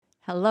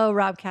Hello,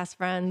 Robcast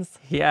friends.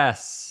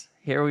 Yes,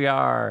 here we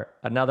are.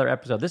 Another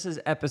episode. This is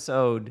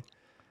episode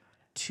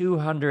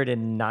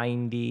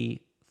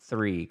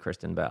 293,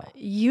 Kristen Bell.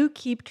 You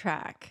keep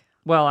track.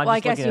 Well, I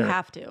guess you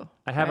have to.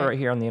 I have it right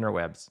here on the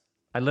interwebs.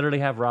 I literally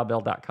have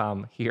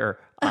robbell.com here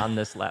on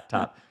this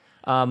laptop.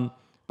 But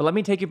let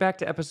me take you back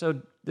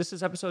to this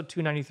is episode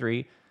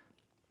 293.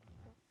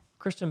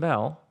 Kristen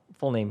Bell,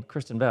 full name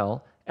Kristen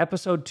Bell,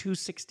 episode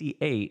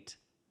 268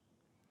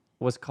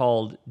 was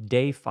called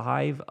Day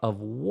 5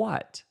 of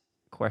What? ?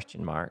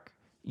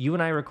 You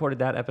and I recorded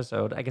that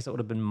episode, I guess it would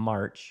have been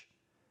March,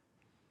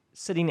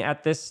 sitting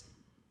at this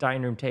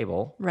dining room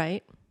table.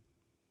 Right.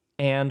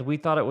 And we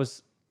thought it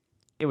was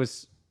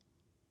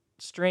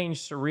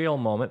strange, surreal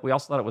moment. We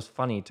also thought it was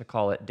funny to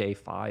call it Day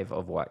 5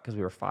 of What? Because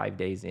we were 5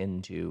 days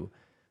into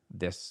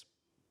this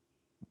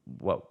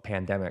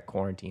pandemic,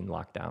 quarantine,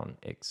 lockdown,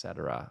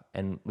 etc.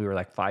 And we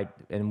were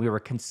and we were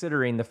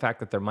considering the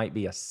fact that there might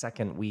be a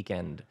second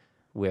weekend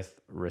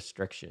with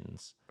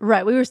restrictions.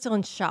 Right. We were still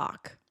in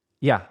shock.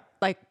 Yeah.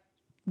 Like,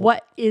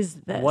 what is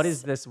this? What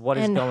is this? What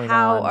is going on? And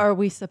how are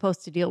we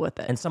supposed to deal with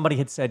it? And somebody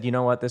had said, you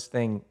know what, this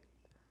thing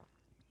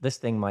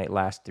might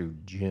last through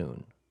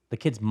June. All the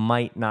kids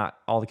might not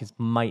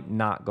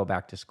go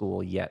back to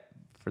school yet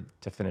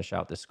to finish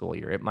out this school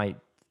year. It might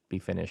be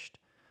finished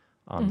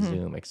on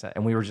Zoom, etc.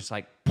 And we were just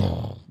like,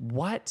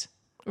 what?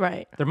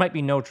 Right. There might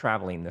be no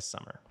traveling this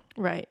summer.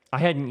 Right. I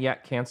hadn't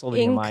yet canceled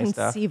any of my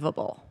stuff.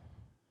 Inconceivable.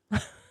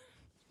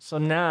 So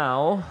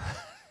now,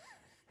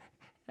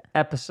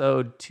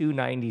 episode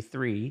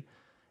 293,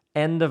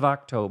 end of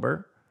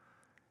October.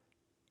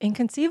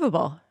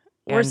 Inconceivable.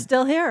 We're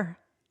still here.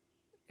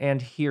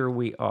 And here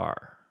we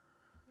are.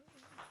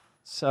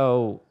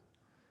 So,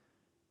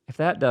 if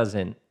that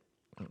doesn't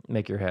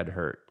make your head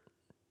hurt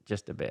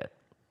just a bit.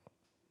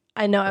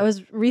 I know. I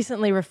was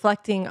recently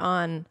reflecting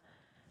on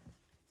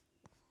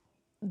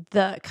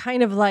the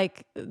kind of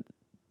like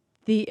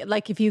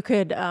if you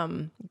could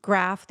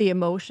graph the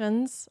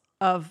emotions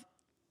of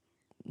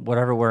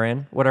whatever we're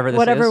in,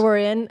 whatever we're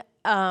in,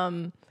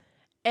 and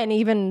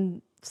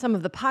even some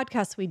of the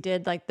podcasts we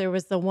did, like there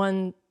was the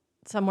one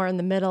somewhere in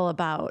the middle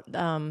about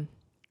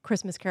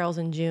Christmas carols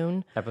in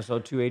June,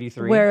 episode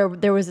 283, where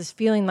there was this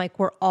feeling like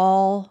we're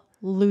all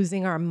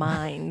losing our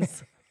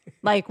minds,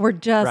 like we're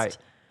just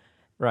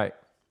right.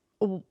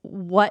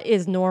 What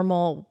is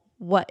normal?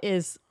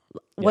 What's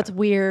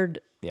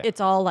weird? Yeah. It's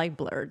all like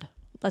blurred.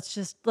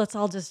 Let's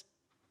all just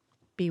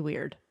be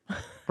weird.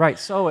 Right.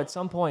 So at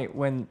some point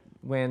when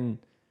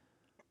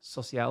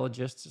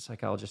sociologists or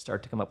psychologists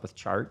start to come up with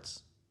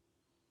charts,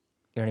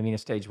 you know what I mean?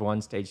 Stage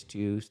 1, stage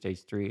 2,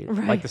 stage 3,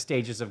 right. Like the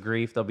stages of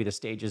grief, there'll be the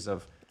stages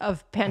of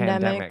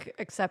pandemic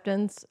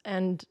acceptance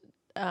and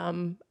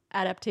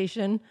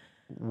adaptation.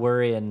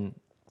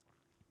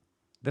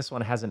 This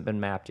one hasn't been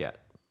mapped yet.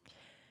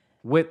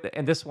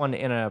 And this one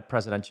in a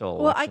presidential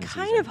election I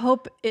kind season. Of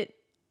hope it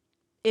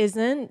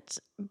isn't,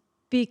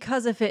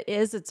 because if it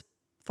is, it's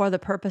for the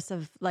purpose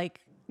of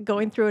like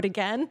going through it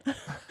again.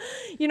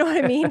 You know what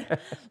I mean?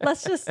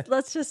 Let's just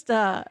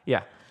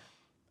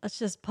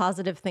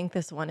positive think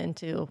this one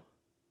into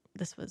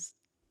this was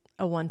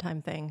a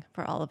one-time thing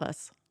for all of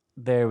us.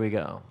 There we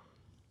go.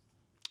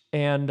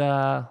 And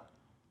I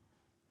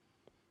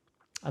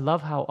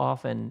love how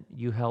often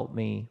you help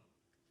me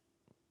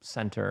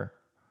center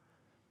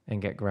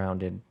and get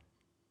grounded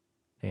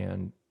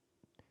and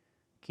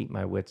keep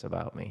my wits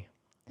about me.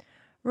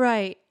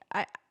 Right.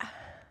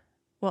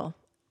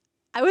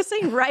 I was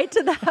saying right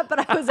to that,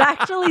 but I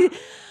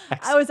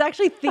was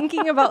actually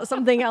thinking about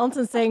something else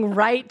and saying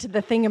right to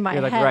the thing in my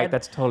head. You're like, right,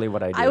 that's totally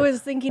what I do. I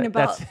was thinking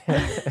about...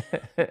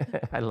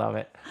 I love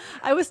it.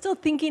 I was still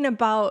thinking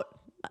about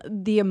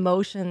the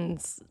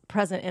emotions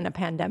present in a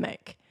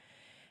pandemic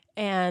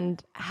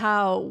and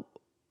how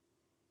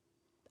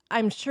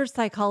I'm sure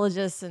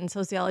psychologists and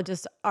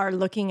sociologists are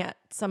looking at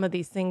some of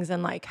these things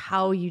and like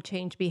how you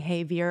change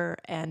behavior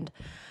and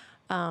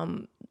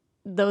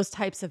those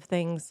types of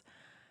things.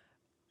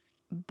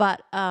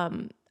 But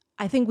I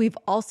think we've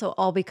also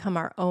all become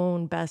our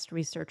own best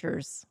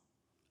researchers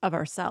of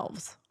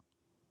ourselves.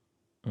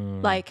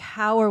 Like,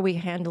 how are we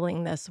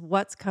handling this?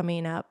 What's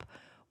coming up?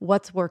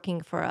 What's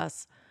working for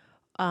us?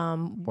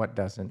 What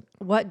doesn't?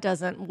 What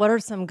doesn't? What are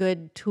some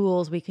good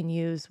tools we can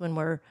use when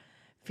we're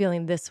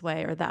feeling this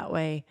way or that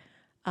way?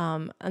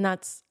 And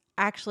that's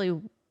actually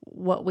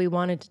what we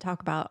wanted to talk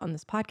about on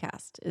this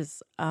podcast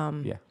is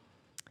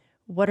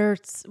what are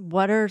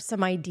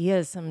some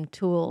ideas, some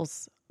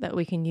tools that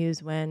we can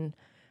use when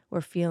we're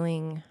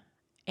feeling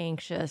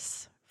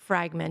anxious,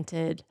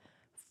 fragmented,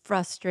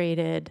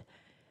 frustrated,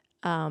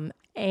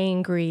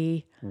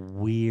 angry,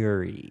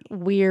 weary,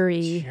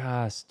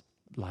 just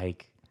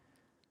like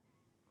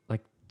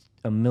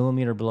a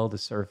millimeter below the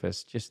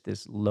surface, just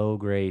this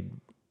low-grade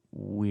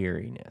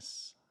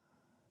weariness.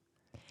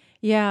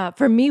 Yeah,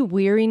 for me,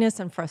 weariness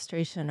and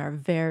frustration are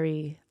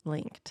very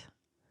linked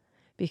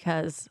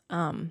because,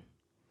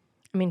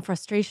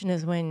 frustration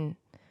is when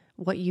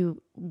what you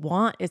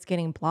want is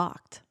getting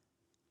blocked.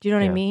 Do you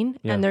know what I mean?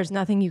 Yeah. And there's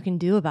nothing you can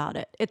do about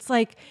it. It's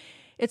like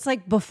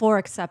before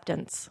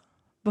acceptance.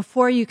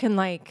 before you can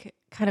like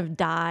kind of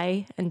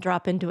die and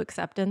drop into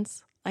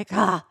acceptance, like,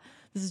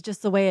 this is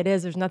just the way it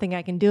is. There's nothing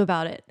I can do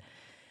about it.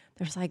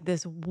 There's like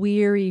this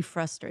weary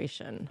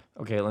frustration.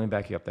 Okay, let me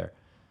back you up there.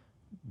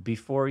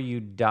 Before you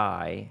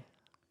die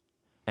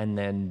and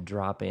then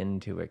drop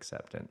into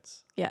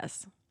acceptance.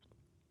 Yes.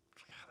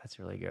 That's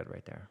really good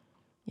right there.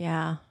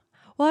 Yeah.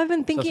 Well, I've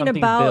been So thinking something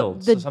about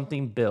builds. So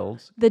something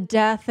builds. the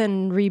death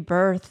and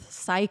rebirth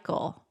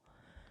cycle,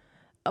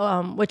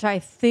 which I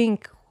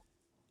think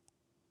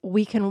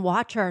we can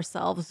watch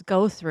ourselves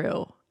go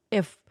through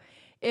if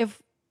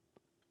if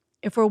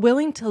if we're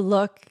willing to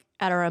look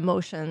at our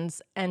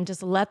emotions and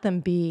just let them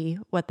be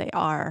what they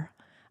are.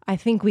 I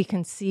think we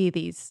can see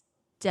these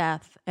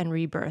death and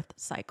rebirth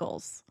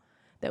cycles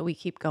that we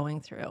keep going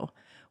through,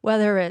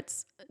 whether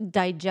it's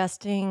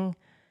digesting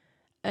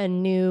a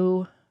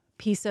new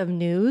piece of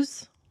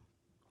news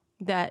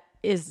that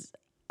is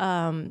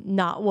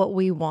not what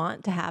we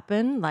want to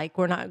happen. Like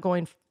we're not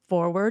going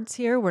forwards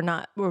here. We're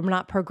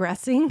not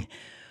progressing.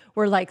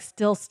 We're like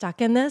still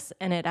stuck in this,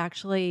 and it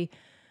actually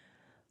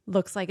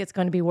looks like it's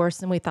going to be worse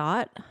than we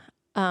thought.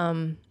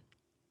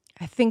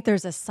 I think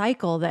there's a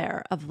cycle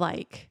there of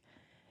like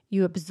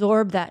you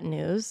absorb that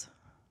news,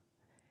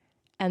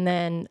 and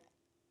then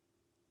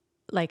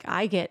like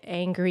I get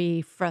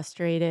angry,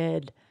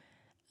 frustrated,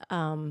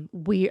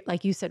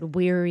 like you said,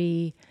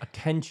 weary. A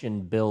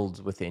tension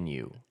builds within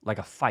you, like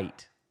a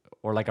fight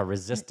or like a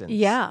resistance.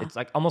 Yeah. It's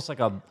like almost like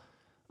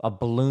a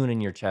balloon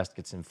in your chest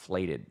gets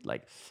inflated.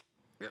 Like,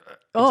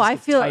 Oh, I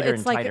gets feel tighter it's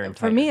and like tighter and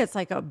for me, tighter. it's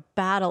like a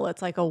battle.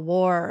 It's like a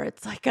war.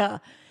 It's like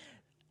a,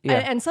 Yeah.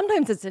 and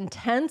sometimes it's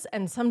intense,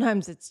 and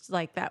sometimes it's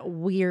like that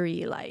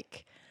weary.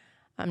 Like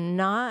I'm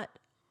not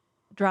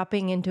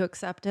dropping into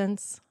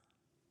acceptance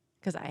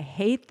because I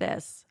hate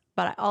this,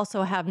 but I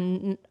also have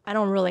I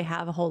don't really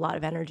have a whole lot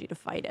of energy to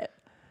fight it.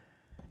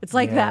 It's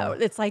like Yeah.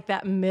 that. It's like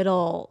that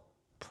middle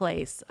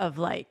place of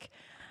like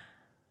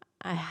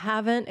I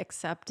haven't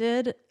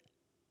accepted,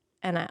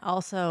 and I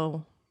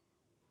also,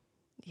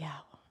 yeah,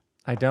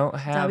 I don't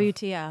have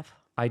WTF.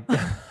 I,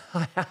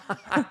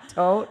 I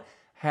don't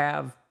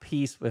have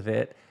peace with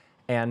it,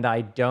 and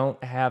I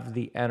don't have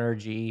the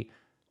energy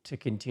to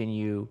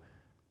continue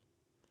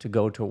to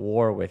go to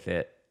war with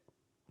it.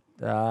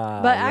 But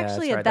Yeah,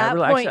 actually, that's at right. that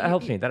really point, actually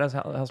helps me. That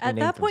helps me at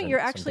name that point, you're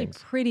some actually things.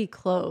 pretty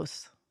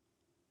close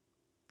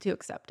to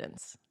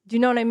acceptance. Do you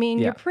know what I mean?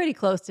 Yeah. You're pretty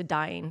close to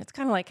dying. It's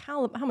kind of like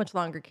how much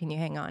longer can you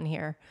hang on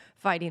here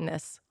fighting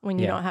this when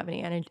you Yeah. don't have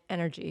any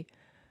energy?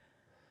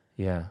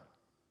 Yeah.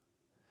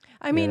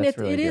 I mean, that's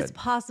really it is good.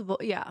 possible.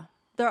 Yeah,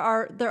 there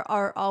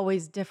are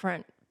always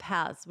different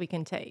paths we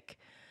can take,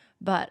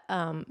 but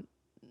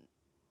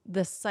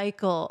the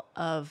cycle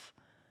of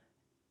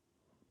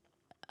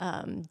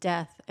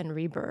death and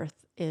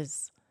rebirth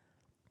is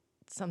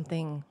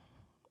something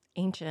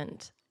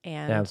ancient,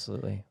 and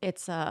Absolutely.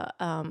 it's a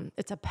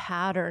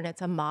pattern.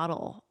 It's a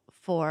model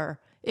for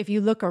if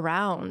you look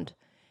around.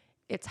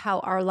 It's how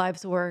our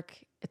lives work.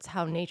 It's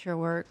how nature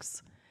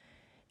works.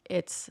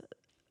 It's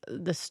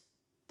the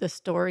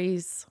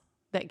stories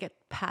that get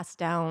passed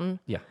down,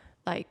 Yeah.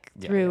 like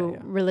Yeah, through yeah.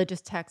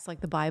 religious texts like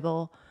the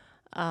Bible.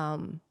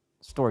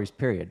 Stories,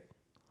 period.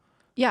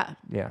 Yeah,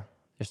 Yeah.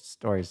 There's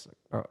stories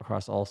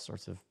across all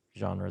sorts of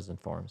genres and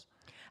forms.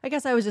 I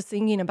guess I was just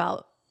thinking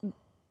about,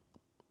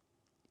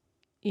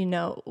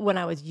 when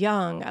I was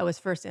young, I was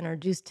first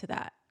introduced to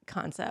that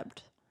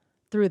concept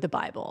through the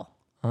Bible.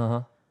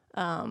 Uh-huh.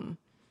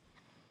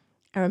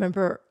 I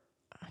remember,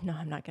 no,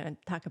 I'm not going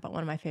to talk about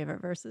one of my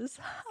favorite verses.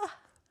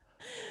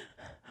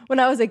 When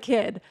I was a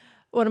kid,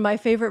 one of my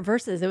favorite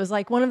verses, it was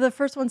like one of the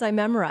first ones I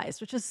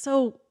memorized, which is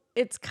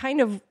it's kind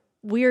of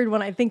weird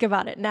when I think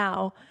about it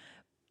now,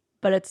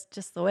 but it's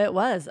just the way it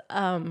was.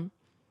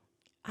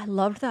 I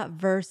loved that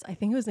verse. I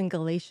think it was in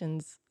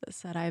Galatians that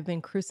said, I have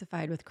been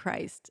crucified with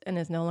Christ, and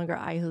it's no longer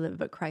I who live,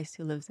 but Christ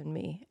who lives in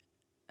me.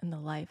 And the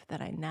life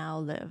that I now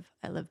live,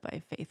 I live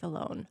by faith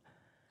alone.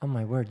 Oh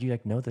my word, you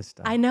like know this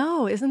stuff. I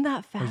know. Isn't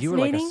that Well, fascinating? you were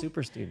like a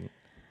super student.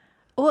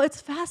 Well,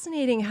 it's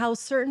fascinating how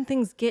certain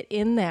things get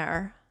in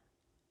there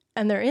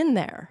and they're in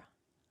there.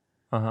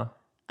 Uh-huh.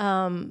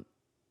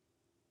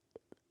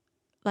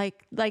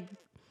 Like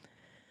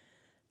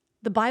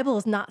the Bible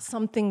is not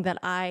something that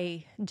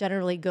I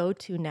generally go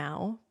to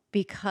now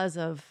because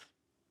of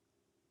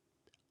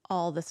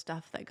all the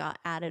stuff that got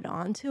added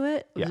on to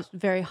it. Yeah.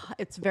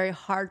 It's very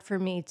hard for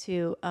me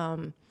to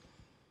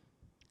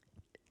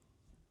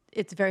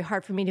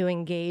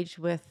engage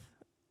with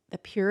the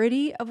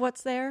purity of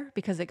what's there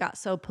because it got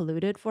so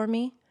polluted for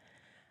me.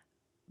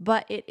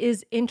 But it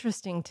is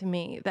interesting to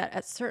me that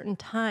at certain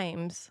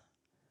times,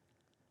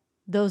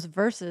 those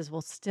verses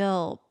will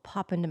still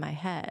pop into my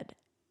head.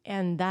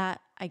 And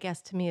that, I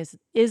guess, to me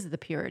is the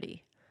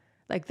purity.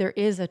 Like there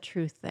is a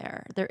truth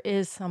there. There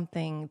is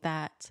something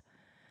that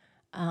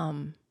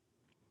can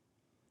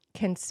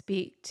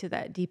speak to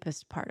that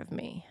deepest part of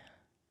me.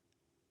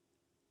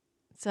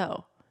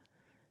 So,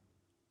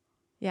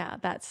 yeah,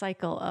 that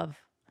cycle of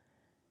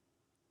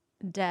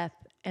death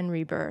and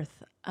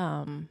rebirth,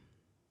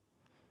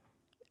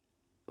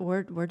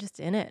 we're just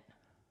in it.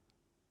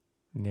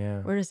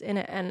 Yeah. We're just in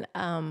it. And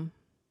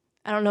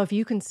I don't know if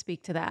you can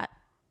speak to that,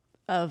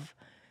 of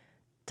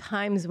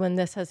times when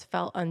this has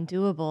felt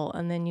undoable,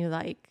 and then you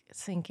like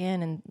sink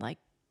in and like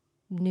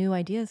new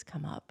ideas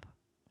come up.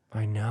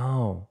 I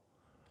know.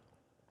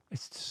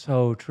 It's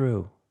so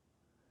true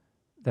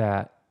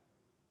that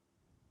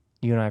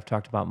you and I have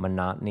talked about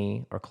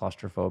monotony or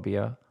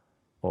claustrophobia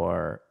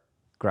or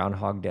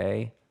Groundhog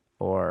Day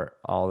or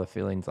all the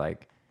feelings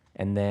like,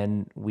 and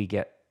then we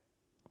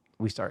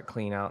start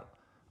cleaning out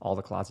all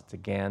the closets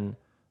again,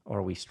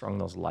 or we strung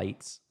those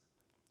lights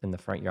in the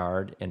front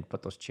yard and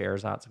put those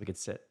chairs out so we could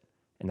sit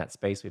in that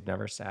space we've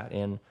never sat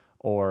in,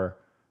 or,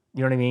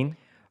 you know what I mean?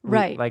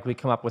 Right. We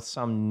come up with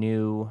some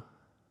new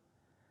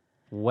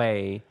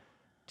way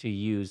to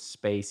use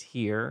space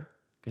here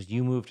because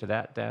you moved to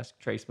that desk,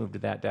 Trace moved to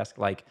that desk.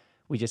 Like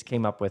we just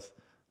came up with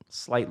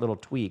slight little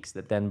tweaks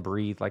that then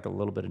breathe like a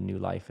little bit of new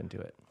life into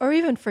it. Or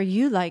even for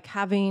you, like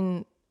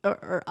having,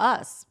 or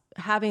us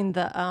having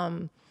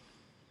the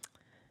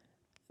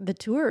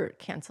tour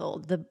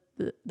canceled,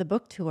 the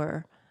book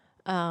tour,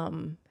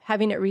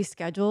 having it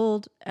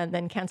rescheduled and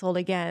then canceled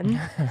again,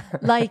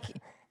 like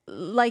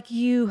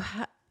you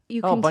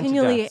Oh, a bunch of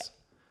continually, deaths.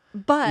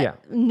 but Yeah.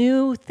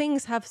 new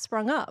things have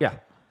sprung up Yeah.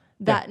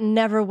 that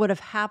never would have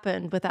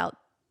happened without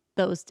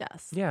those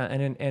deaths. Yeah,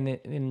 and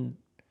in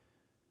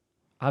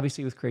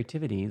obviously with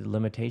creativity, the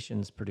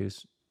limitations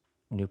produce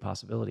new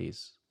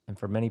possibilities. And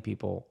for many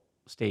people,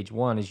 stage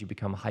one is you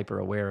become hyper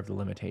aware of the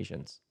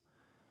limitations,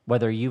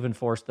 whether you've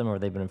enforced them or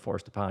they've been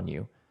enforced upon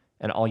you.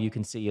 And all you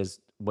can see is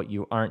what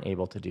you aren't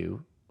able to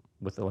do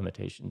with the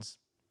limitations.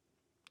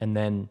 And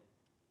then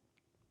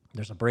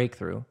there's a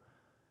breakthrough,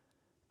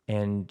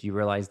 and you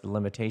realize the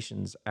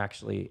limitations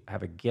actually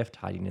have a gift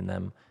hiding in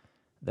them,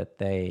 that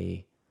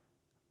they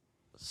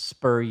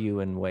spur you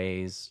in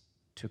ways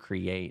to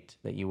create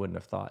that you wouldn't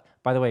have thought.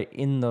 By the way,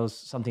 in those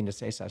Something to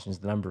Say sessions,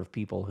 the number of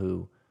people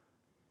who,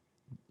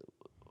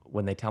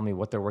 when they tell me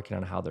what they're working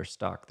on, how they're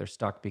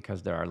stuck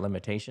because there are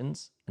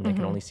limitations and they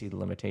can only see the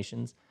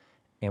limitations.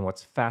 And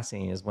what's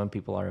fascinating is when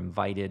people are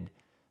invited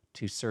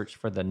to search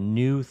for the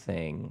new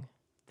thing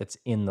that's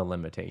in the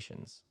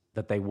limitations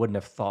that they wouldn't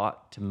have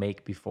thought to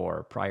make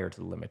before prior to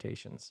the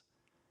limitations.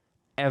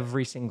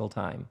 Every single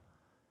time,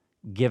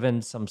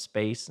 given some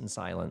space and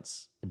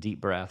silence, a deep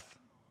breath,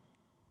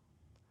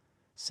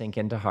 sink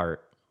into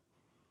heart,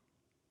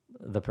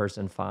 the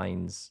person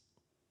finds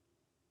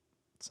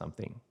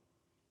something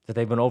that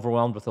they've been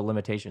overwhelmed with the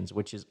limitations,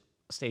 which is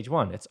stage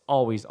one. It's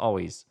always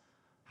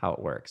how it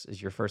works.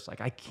 Is your first like,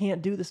 I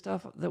can't do the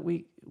stuff that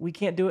we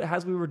can't do it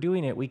as we were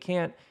doing it. We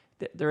can't.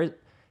 There is,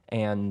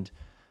 and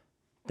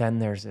then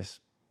there's this.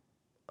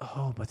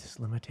 Oh, but this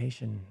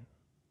limitation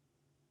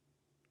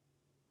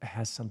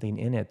has something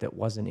in it that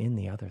wasn't in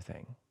the other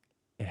thing.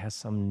 It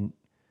has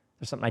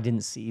there's something I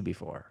didn't see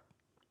before.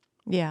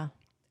 Yeah.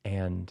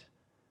 And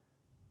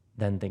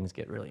then things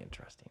get really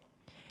interesting.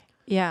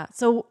 Yeah.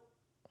 So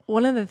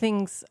one of the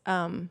things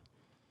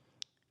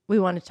we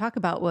wanted to talk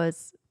about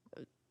was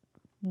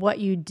what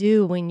you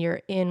do when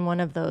you're in one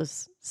of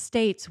those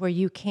states where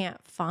you can't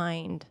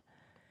find,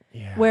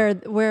 where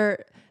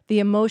the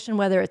emotion,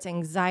 whether it's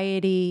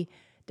anxiety,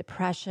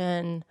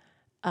 depression,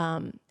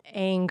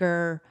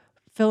 anger,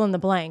 fill in the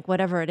blank,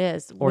 whatever it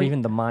is. Or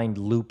even the mind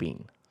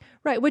looping.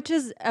 Right, which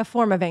is a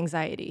form of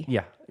anxiety.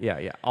 Yeah.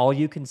 All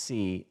you can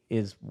see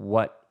is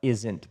what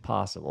isn't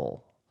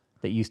possible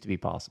that used to be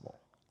possible.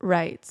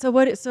 Right. So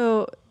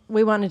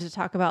we wanted to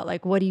talk about,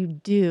 like, what do you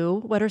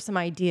do? What are some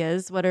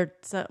ideas?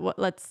 Let's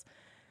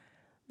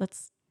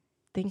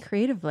think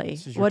creatively.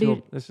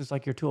 This is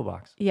like your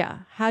toolbox. Yeah.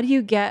 How do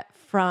you get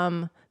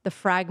from the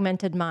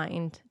fragmented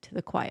mind to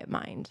the quiet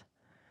mind?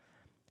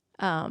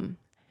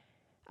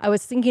 I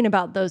was thinking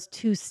about those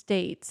two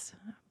states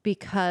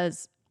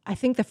because I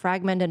think the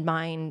fragmented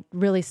mind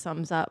really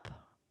sums up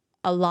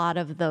a lot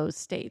of those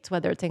states,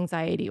 whether it's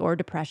anxiety or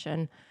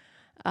depression.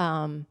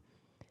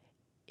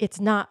 It's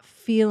not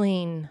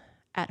feeling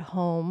at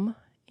home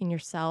in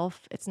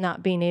yourself. It's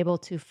not being able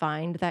to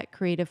find that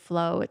creative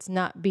flow. It's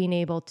not being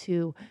able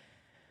to,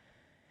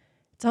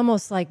 it's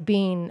almost like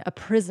being a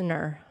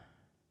prisoner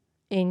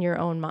in your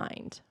own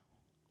mind.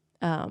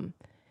 And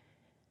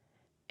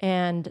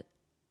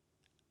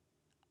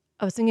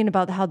I was thinking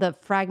about how the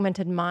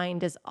fragmented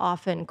mind is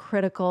often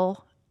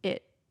critical.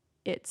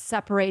 It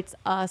separates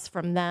us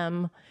from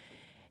them.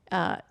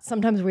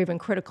 Sometimes we're even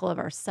critical of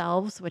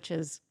ourselves, which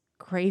is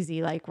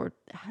crazy. Like we're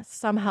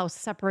somehow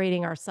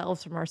separating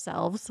ourselves from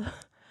ourselves.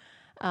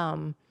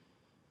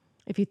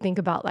 If you think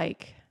about,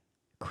 like,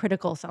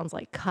 critical sounds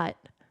like cut.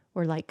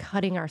 We're like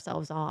cutting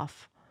ourselves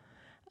off.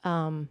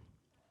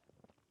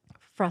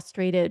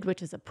 Frustrated,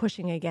 which is a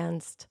pushing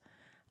against.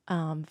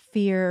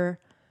 Fear,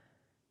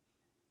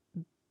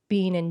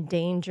 being in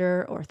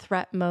danger or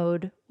threat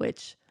mode,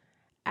 which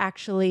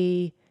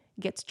actually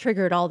gets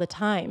triggered all the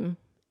time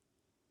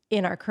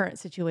in our current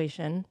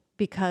situation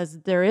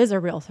because there is a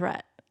real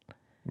threat.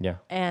 Yeah.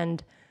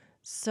 And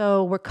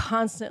so we're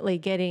constantly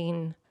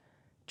getting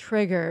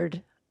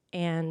triggered,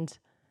 and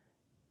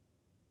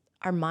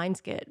our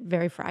minds get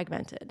very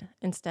fragmented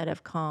instead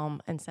of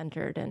calm and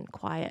centered and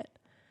quiet.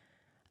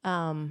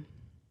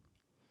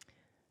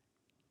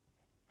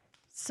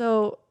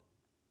 So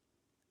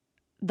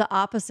the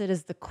opposite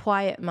is the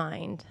quiet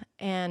mind.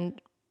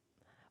 And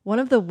one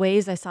of the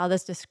ways I saw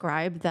this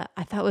described that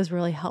I thought was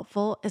really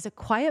helpful is a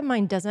quiet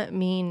mind doesn't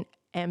mean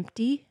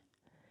empty.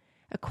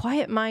 A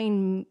quiet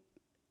mind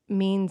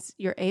means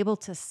you're able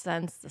to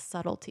sense the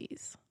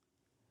subtleties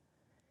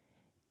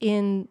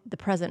in the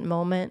present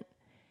moment,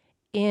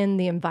 in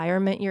the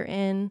environment you're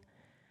in.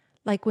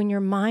 Like when your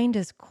mind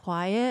is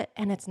quiet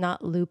and it's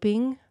not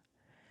looping,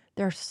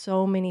 there are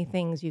so many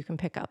things you can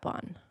pick up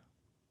on.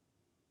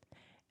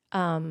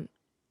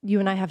 You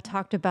and I have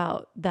talked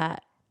about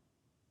that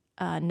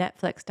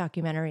Netflix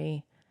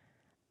documentary,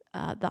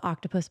 The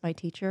Octopus, My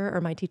Teacher,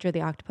 or My Teacher,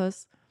 the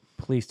Octopus.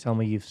 Please tell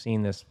me you've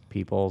seen this,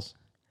 peoples.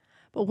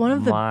 But one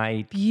of the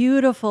My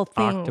beautiful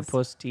things,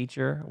 Octopus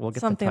Teacher. We'll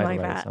get something the title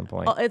like right that. at some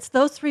point. Oh, it's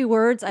those 3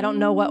 words. I don't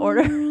know what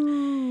order.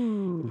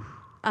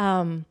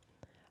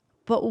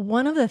 But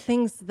one of the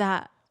things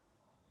that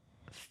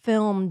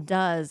film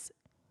does,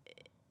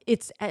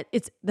 it's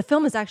the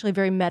film is actually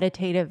very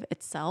meditative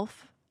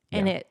itself,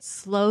 and Yeah. it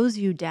slows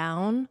you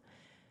down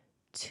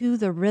to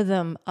the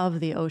rhythm of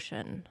the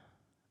ocean.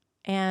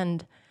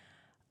 And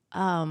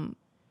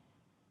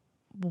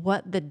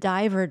what the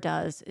diver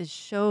does is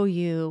show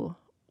you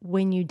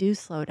when you do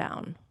slow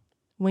down,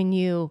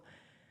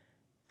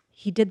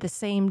 he did the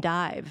same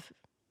dive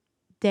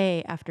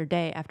day after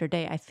day after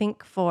day, I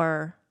think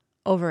for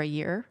over a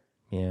year.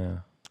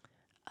 Yeah.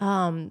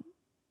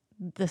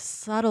 The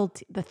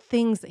subtlety, the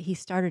things that he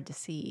started to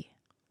see,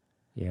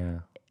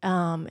 Yeah.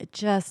 it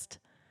just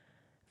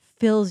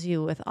fills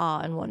you with awe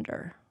and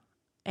wonder.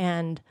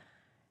 And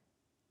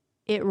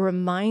it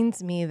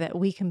reminds me that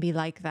we can be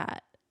like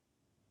that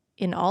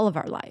in all of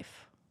our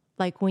life.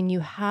 Like when you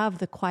have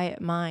the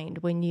quiet mind,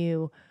 when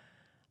you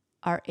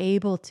are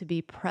able to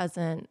be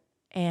present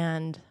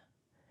and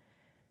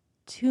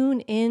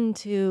tune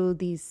into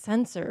these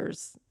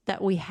sensors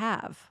that we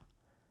have,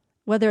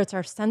 whether it's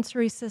our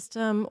sensory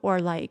system or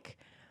like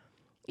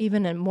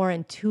even a more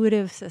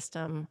intuitive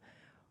system,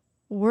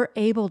 we're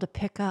able to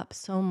pick up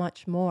so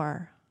much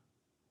more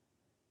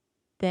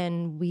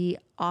than we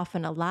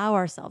often allow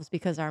ourselves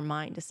because our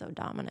mind is so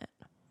dominant.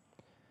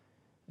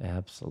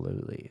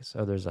 Absolutely.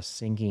 So there's a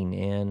sinking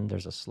in,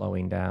 there's a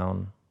slowing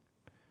down,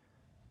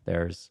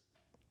 there's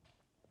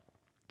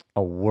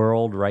a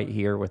world right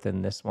here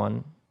within this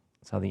one.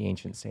 That's how the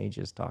ancient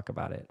sages talk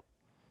about it.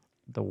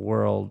 The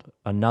world,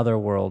 another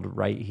world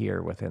right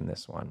here within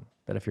this one,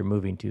 that if you're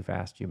moving too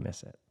fast, you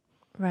miss it.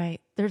 Right.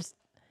 There's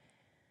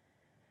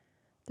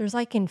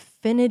like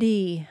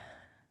infinity.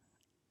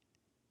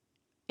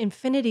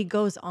 Infinity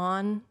goes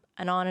on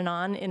and on and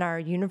on in our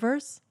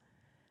universe.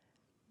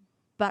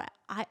 But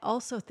I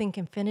also think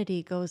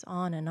infinity goes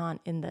on and on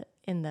in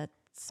the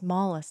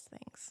smallest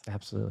things.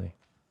 Absolutely.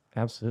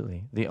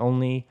 Absolutely. The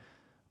only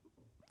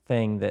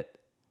thing that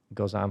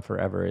goes on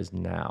forever is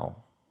now,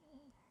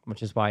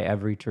 which is why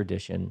every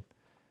tradition,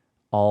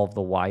 all of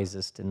the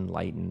wisest,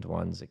 enlightened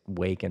ones,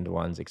 awakened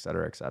ones, et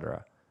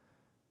cetera,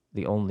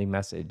 the only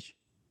message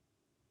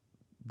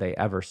they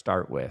ever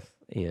start with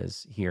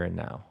is here and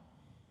now.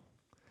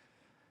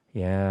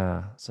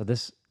 Yeah. So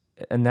this,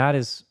 and that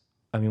is,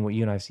 I mean, what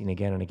you and I have seen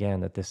again and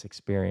again, that this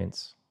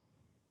experience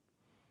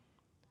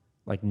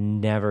like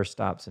never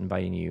stops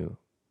inviting you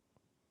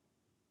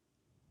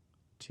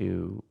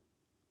to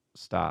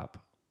stop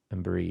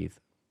and breathe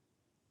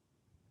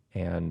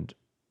and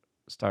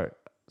start.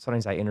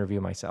 Sometimes I interview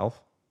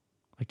myself.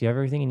 Like, do you have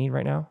everything you need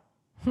right now?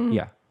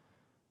 Yeah.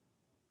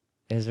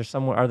 Is there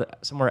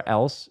somewhere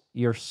else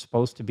you're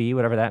supposed to be,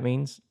 whatever that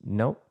means?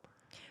 Nope.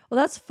 Well,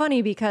 that's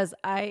funny because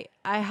I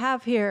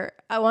have here,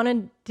 I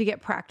wanted to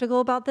get practical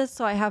about this.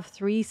 So I have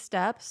 3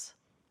 steps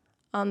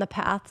on the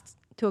path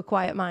to a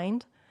quiet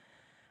mind.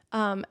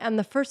 And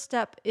the first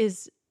step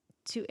is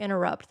to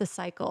interrupt the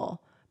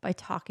cycle by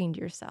talking to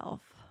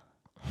yourself.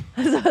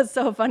 So it's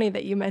so funny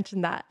that you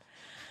mentioned that.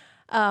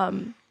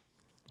 And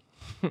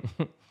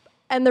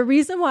the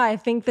reason why I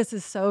think this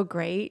is so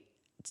great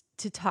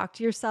to talk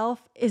to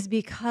yourself is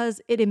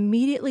because it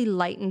immediately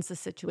lightens the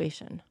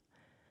situation.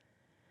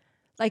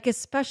 Like,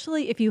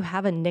 especially if you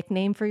have a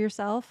nickname for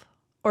yourself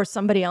or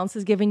somebody else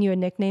is giving you a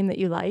nickname that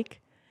you like.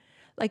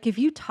 Like, if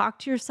you talk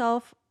to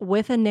yourself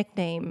with a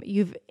nickname,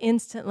 you've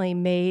instantly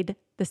made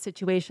the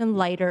situation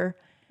lighter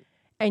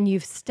and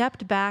you've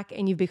stepped back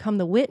and you've become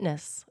the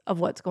witness of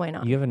what's going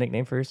on. You have a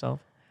nickname for yourself?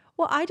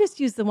 Well, I just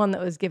use the one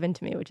that was given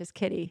to me, which is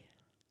Kitty.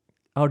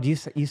 Oh, do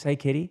you say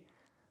Kitty?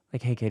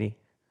 Like, hey, Kitty.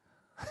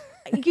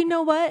 You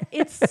know what?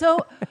 It's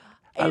so...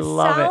 I It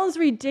love it. sounds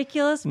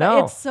ridiculous, but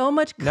No. it's so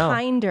much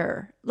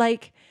kinder.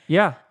 Like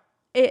Yeah.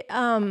 it.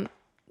 So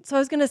I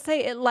was gonna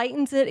say it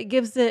lightens it. It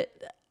gives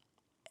it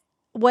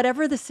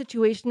whatever the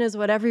situation is,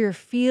 whatever you're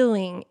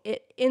feeling.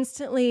 It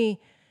instantly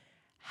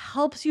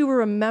helps you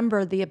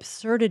remember the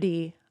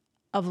absurdity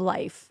of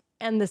life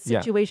and the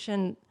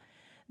situation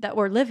that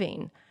we're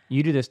living.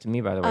 You do this to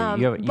me, by the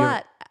way.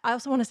 But I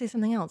also want to say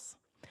something else.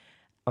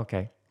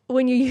 Okay.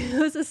 when you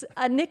use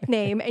a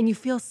nickname and you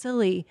feel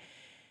silly,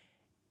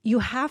 you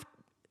have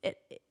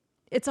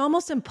it's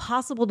almost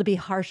impossible to be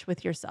harsh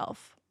with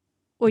yourself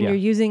when Yeah. you're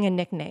using a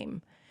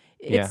nickname.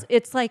 Yeah.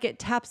 It's like it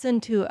taps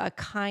into a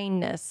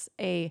kindness,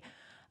 a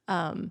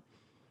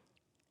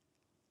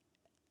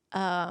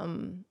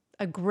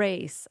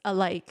grace, a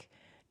like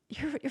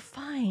you're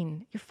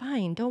fine. You're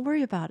fine. Don't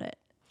worry about it.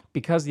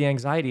 Because the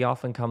anxiety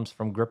often comes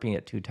from gripping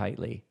it too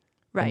tightly.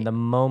 Right. And the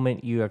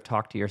moment you have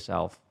talked to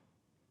yourself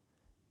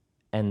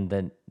and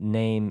the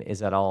name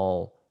is at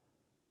all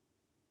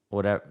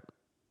whatever,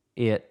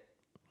 it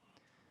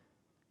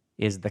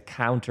is the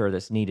counter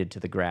that's needed to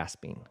the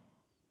grasping.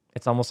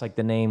 It's almost like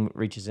the name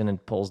reaches in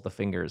and pulls the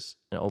fingers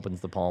and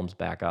opens the palms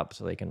back up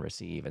so they can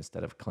receive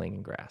instead of cling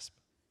and grasp.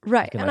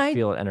 Right. You can And I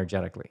feel it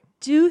energetically.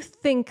 do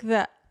think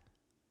that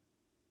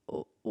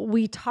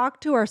we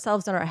talk to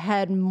ourselves in our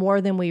head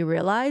more than we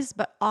realize,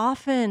 but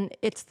often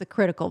it's the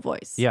critical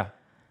voice. Yeah.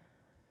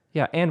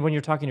 Yeah. And when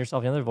you're talking to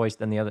yourself in the other voice,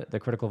 then the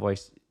critical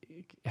voice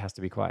has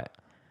to be quiet.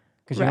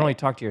 Because you can Right. only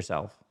talk to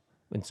yourself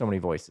in so many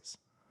voices.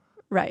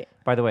 Right.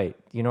 By the way,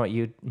 you know what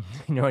you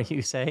know what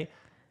you say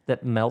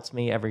that melts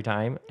me every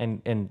time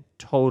and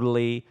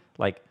totally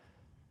like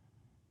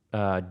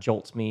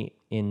jolts me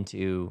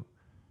into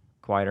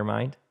quieter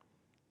mind?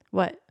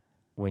 What?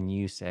 When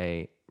you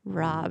say,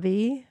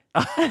 Robbie?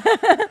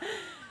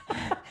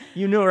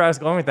 you knew where I was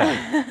going with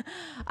that.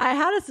 I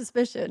had a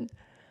suspicion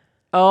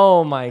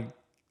Oh my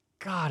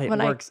God, it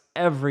When I- works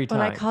every time.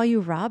 when I call you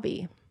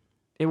Robbie.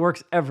 It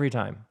works every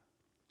time.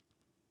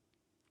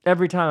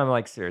 Every time I'm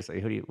like,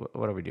 seriously,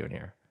 what are we doing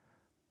here?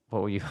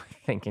 What were you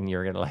thinking you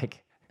were going to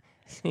like,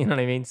 you know what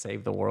I mean?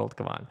 Save the world.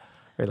 Come on.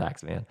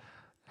 Relax, man.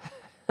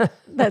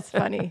 That's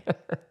funny.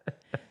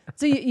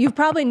 So you've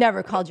probably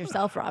never called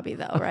yourself Robbie,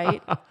 though,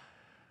 right?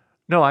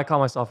 No, I call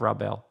myself Rob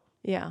Bell.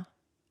 Yeah.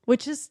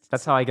 Which is,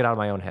 That's how I get out of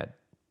my own head.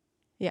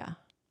 yeah.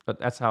 But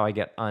that's how I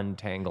get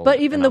untangled. But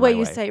even and the on way my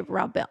you say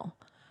Rob Bell,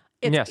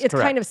 Yes, it's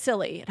correct. kind of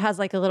silly. It has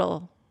like a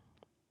little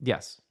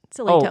Yes.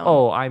 silly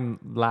tone.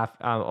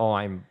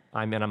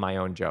 I'm in on my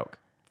own joke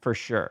for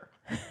sure.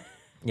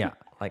 Yeah,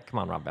 like come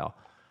on, Rob Bell,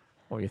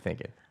 what are you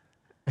thinking?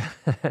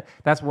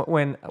 That's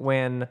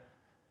when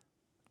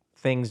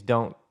things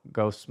don't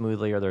go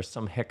smoothly or there's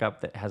some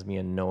hiccup that has me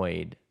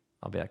annoyed.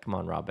 I'll be like, come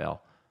on, Rob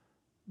Bell,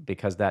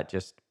 because it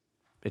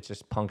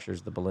just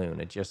punctures the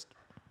balloon. It just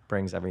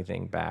brings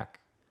everything back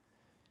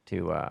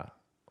to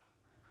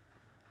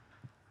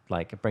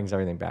it brings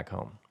everything back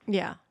home.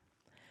 Yeah.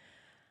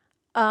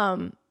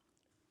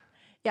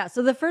 Yeah.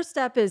 So the first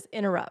step is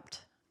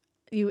interrupt.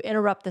 You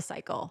interrupt the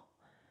cycle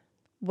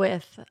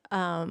with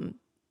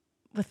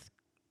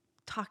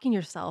talking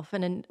yourself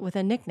and with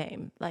a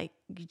nickname. Like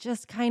you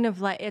just kind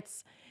of like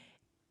it's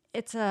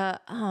a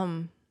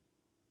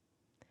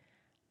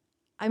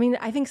I mean,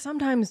 I think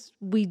sometimes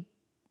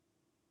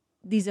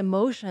these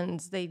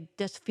emotions, they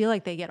just feel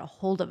like they get a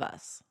hold of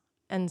us.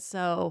 And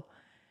so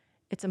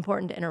it's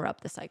important to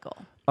interrupt the cycle.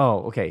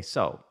 Oh, okay.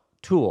 So,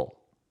 tool.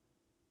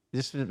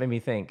 This made me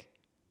think,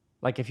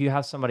 like if you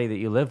have somebody that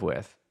you live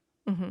with,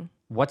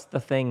 what's the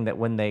thing that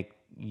when they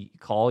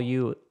call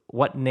you,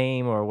 what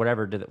name or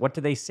whatever, what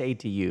do they say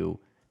to you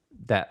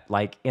that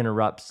like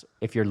interrupts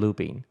if you're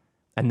looping?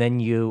 And then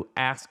you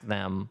ask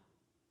them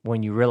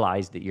when you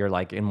realize that you're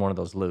like in one of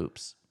those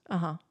loops.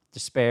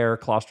 Despair,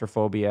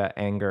 claustrophobia,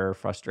 anger,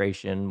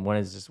 frustration. When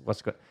is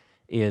this?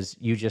 Is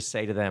you just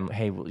say to them,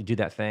 "Hey, will you do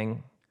that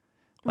thing?"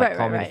 Like,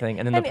 call me the thing,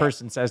 and then the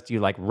person says to you,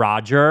 like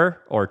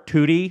Roger or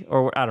Tootie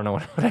or I don't know,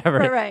 whatever.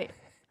 Right.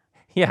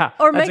 Yeah,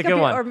 Or that's make a good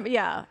up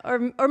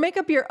one. or make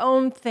up your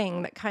own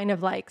thing that kind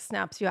of like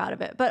snaps you out of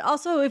it. But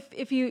also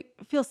if you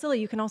feel silly,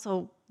 you can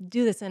also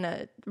do this in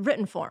a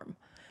written form.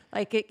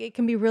 Like it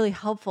can be really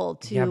helpful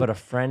to Yeah, but a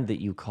friend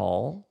that you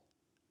call,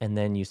 and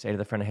then you say to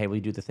the friend, "Hey, will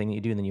you do the thing that you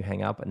do?" And then you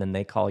hang up, and then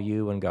they call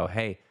you and go,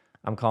 "Hey,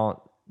 I'm calling."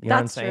 You know what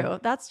I'm That's saying? true.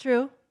 That's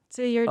true.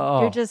 So you're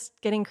Oh. just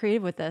getting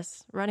creative with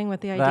this, running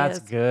with the That's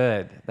ideas.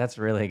 good. That's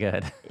really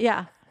good.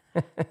 Yeah.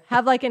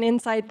 Have like an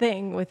inside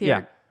thing with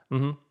your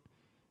Yeah.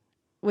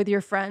 with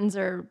your friends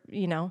or,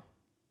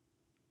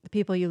 the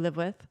people you live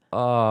with.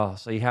 Oh,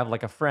 so you have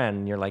like a friend,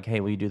 and you're like, "Hey,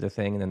 will you do the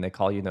thing?" And then they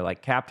call you, and they're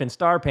like, "Captain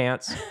Star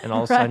Pants," and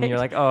all of a sudden Right. you're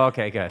like, "Oh,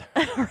 okay, good."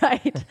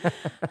 Right.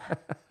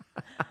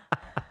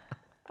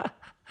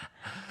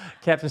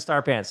 Captain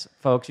Star Pants,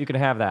 folks, you can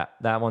have that.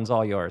 That one's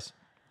all yours.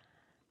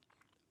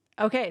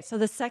 Okay, so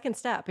the second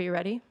step, are you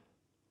ready?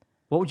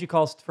 What would you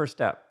call first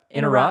step?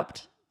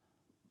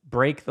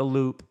 Break the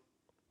loop,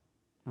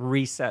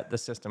 reset the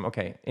system.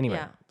 Okay. Anyway,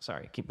 Yeah.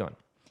 sorry. Keep going.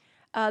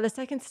 The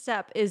second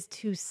step is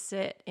to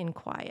sit in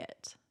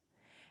quiet.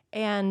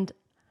 And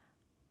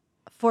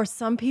for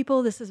some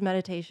people, this is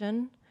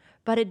meditation,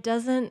 but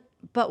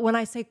but when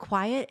I say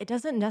quiet, it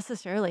doesn't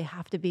necessarily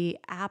have to be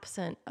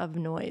absent of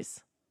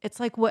noise. It's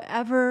like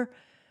whatever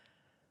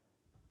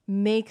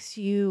makes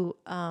you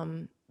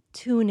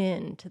tune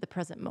in to the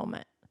present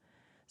moment.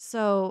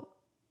 So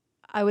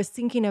I was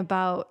thinking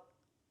about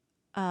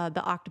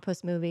the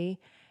octopus movie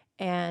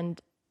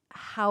and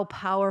how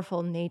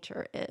powerful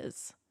nature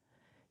is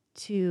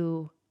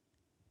to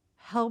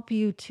help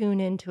you tune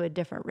into a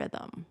different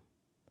rhythm.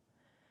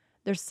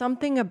 There's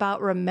something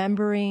about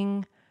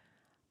remembering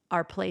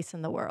our place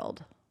in the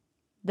world,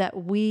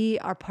 that we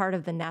are part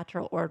of the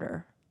natural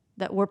order,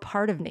 that we're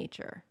part of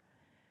nature.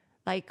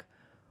 Like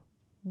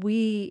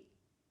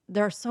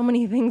there are so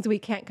many things we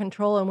can't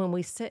control. And when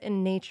we sit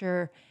in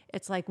nature,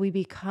 it's like we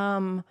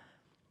become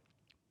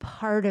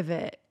part of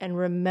it and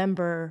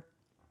remember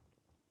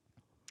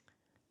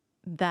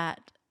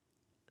that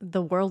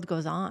the world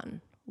goes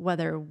on,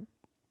 whether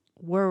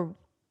we're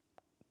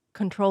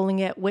controlling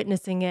it,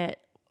 witnessing it,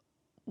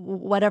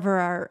 whatever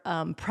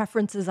our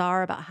preferences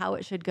are about how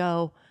it should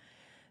go.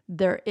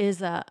 There's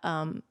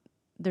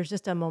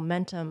just a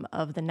momentum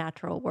of the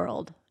natural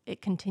world.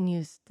 It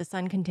continues, the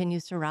sun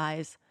continues to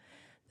rise,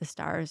 the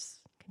stars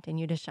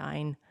continue to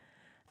shine,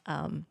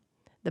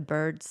 the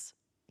birds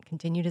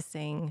continue to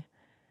sing.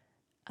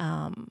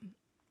 By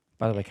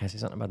the way, can I say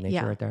something about nature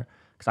Yeah. right there?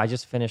 Because I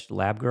just finished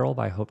Lab Girl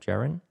by Hope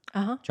Jaron.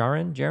 Uh-huh.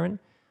 Jaron.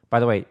 By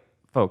the way,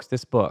 folks,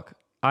 this book,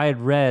 I had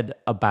read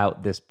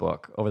about this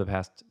book over the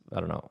past, I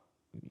don't know,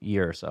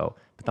 year or so,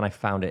 but then I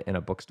found it in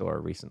a bookstore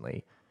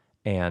recently.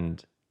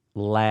 And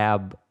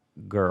Lab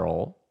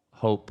Girl,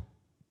 Hope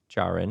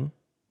Jaron,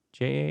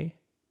 J-A,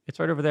 it's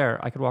right over there.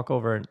 I could walk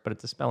over, but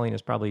the spelling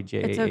is probably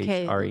It's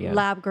okay. Jahren.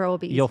 Lab Girl will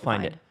be easy You'll to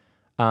find it.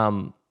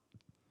 An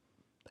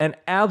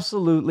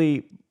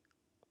absolutely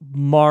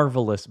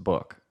marvelous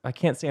book. I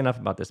can't say enough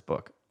about this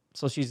book.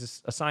 So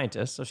she's a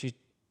scientist. So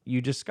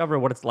you discover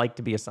what it's like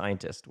to be a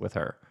scientist with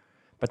her.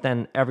 But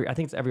then I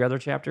think it's every other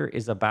chapter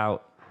is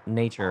about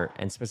nature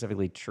and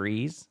specifically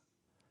trees.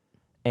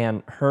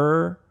 And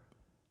her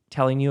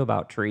telling you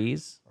about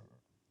trees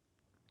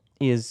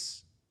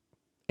it's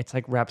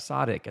like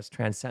rhapsodic. It's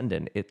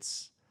transcendent.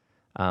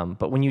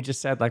 But when you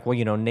just said like, well,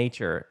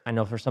 nature, I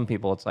know for some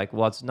people it's like,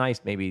 well, it's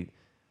nice maybe,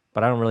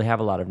 but I don't really have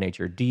a lot of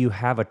nature. Do you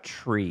have a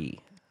tree?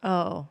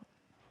 Oh,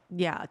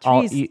 yeah.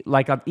 Trees.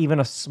 Even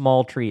a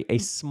small tree, a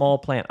small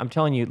plant. I'm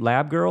telling you,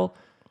 Lab Girl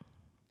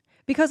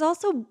Because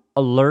also,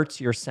 alerts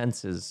your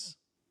senses.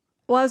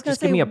 well, I was going to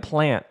Just say, give me a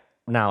plant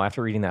now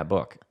after reading that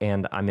book,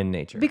 and I'm in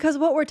nature. because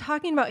what we're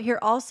talking about here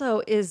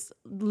also is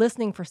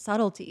listening for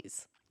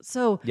subtleties.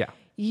 So Yeah.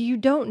 you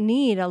don't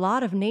need a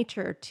lot of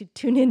nature to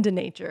tune into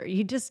nature.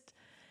 You just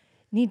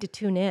need to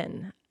tune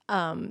in.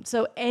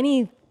 So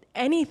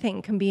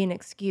anything can be an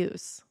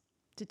excuse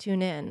to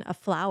tune in. A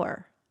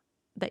flower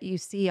that you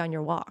see on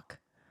your walk.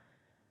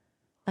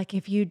 Like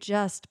if you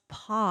just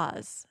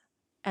pause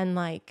and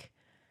like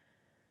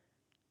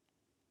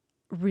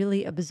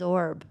really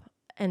absorb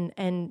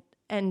and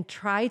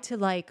try to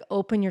like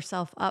open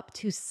yourself up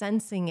to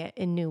sensing it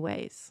in new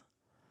ways.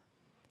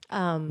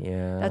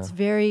 Yeah. It's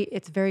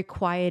very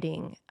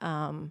quieting.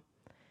 And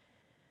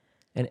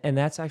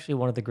that's actually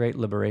one of the great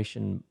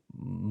liberation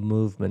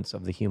movements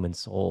of the human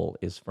soul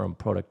is from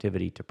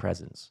productivity to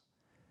presence.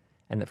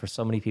 And that for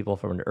so many people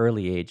from an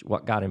early age,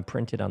 what got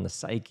imprinted on the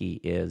psyche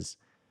is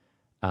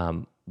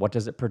what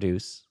does it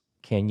produce?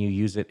 Can you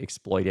use it,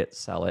 exploit it,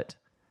 sell it?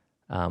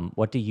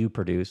 What do you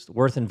produce?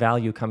 Worth and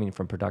value coming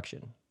from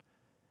production.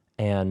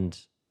 And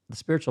the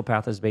spiritual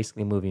path is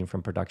basically moving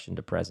from production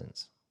to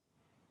presence,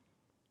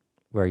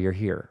 where you're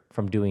here,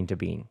 from doing to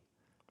being.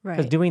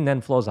 Because Right. doing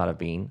then flows out of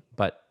being,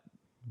 but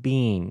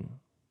being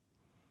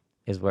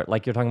is where,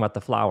 like you're talking about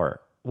the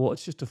flower. Well,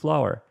 it's just a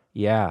flower.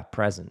 Yeah,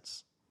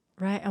 presence.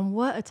 Right. And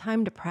what a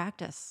time to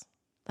practice.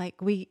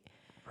 Like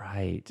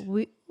Right.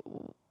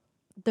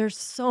 there's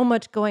so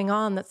much going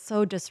on that's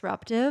so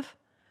disruptive,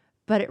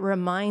 but it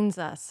reminds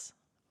us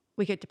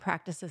we get to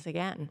practice this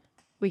again.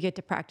 We get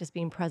to practice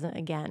being present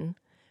again.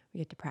 We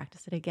get to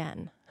practice it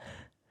again.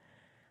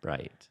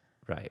 Right.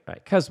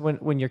 Because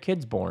when your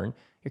kid's born,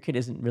 your kid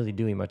isn't really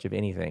doing much of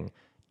anything.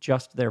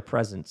 Just their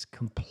presence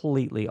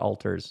completely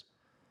alters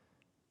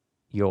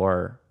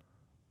your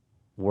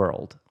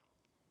world.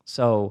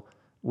 So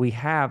we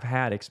have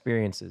had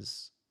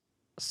experiences,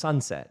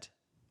 sunset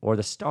or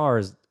the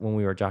stars when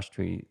we were at Joshua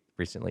Tree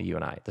recently, you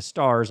and I. The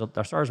stars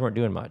weren't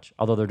doing much,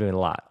 although they're doing a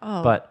lot.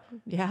 Oh, But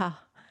yeah.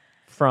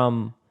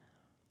 from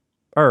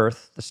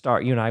Earth, the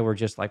star, you and I were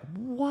just like,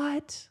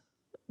 what?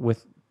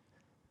 With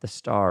the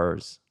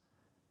stars.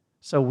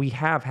 So we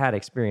have had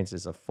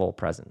experiences of full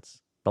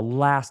presence. The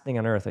last thing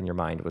on earth in your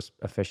mind was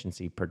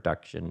efficiency,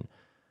 production.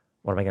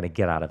 What am I going to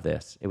get out of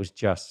this? It was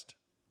just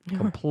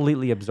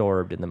completely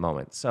absorbed in the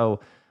moment.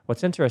 So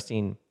what's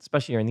interesting,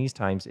 especially in these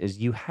times, is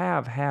you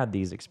have had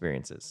these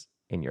experiences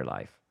in your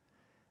life.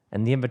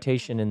 And the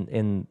invitation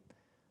in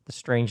the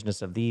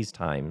strangeness of these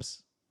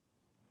times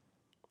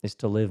is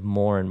to live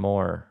more and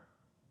more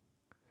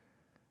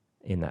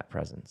in that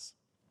presence.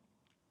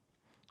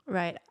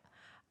 Right.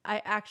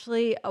 I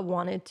actually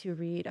wanted to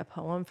read a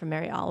poem from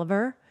Mary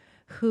Oliver,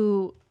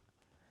 who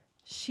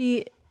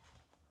she's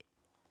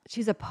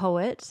a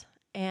poet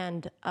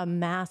and a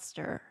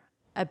master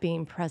at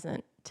being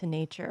present to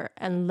nature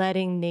and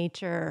letting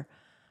nature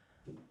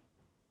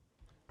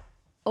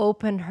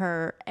open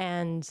her,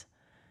 and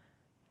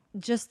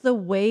just the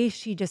way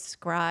she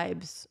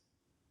describes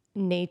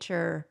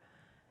nature,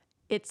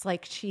 it's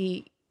like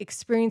she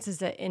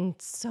experiences it in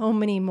so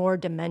many more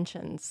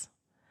dimensions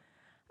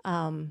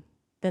than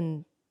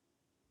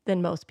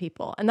most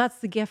people. And that's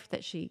the gift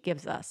that she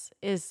gives us,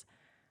 is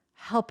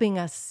helping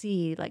us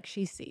see like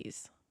she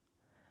sees.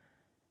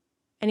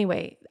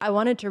 Anyway, I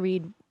wanted to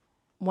read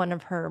one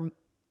of her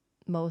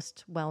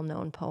most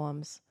well-known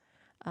poems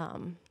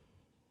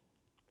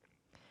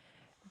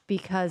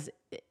because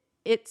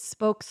it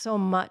spoke so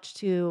much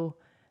to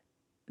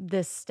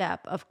this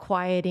step of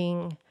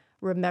quieting,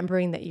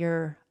 remembering that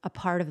you're a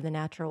part of the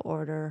natural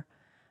order,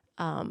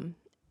 and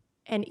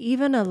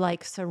even a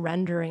like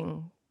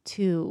surrendering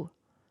to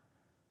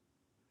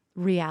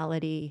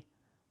reality,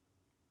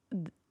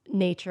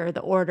 nature,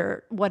 the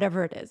order,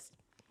 whatever it is.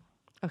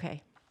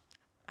 Okay,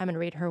 I'm going to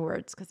read her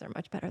words because they're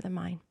much better than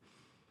mine.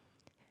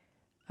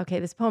 Okay,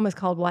 this poem is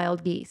called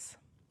Wild Geese.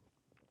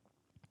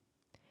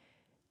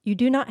 You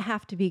do not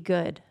have to be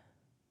good.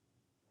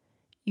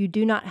 You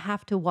do not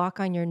have to walk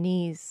on your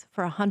knees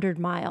for 100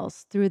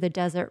 miles through the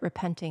desert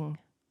repenting.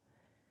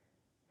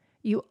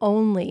 You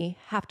only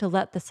have to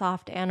let the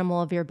soft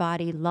animal of your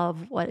body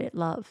love what it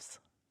loves.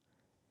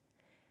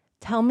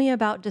 Tell me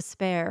about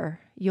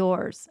despair,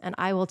 yours, and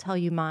I will tell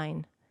you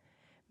mine.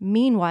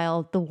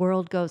 Meanwhile, the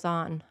world goes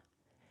on.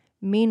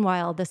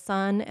 Meanwhile, the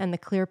sun and the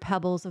clear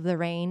pebbles of the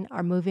rain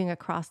are moving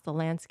across the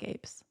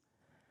landscapes,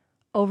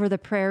 over the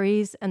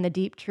prairies and the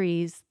deep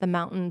trees, the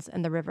mountains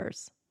and the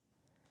rivers.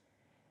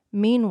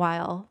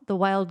 Meanwhile, the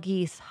wild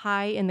geese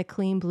high in the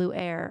clean blue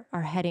air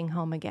are heading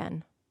home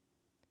again.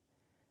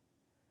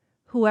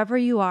 Whoever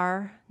you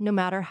are, no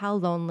matter how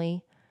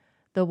lonely,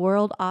 the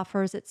world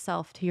offers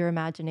itself to your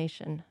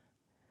imagination,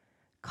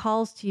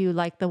 calls to you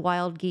like the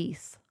wild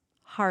geese,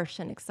 harsh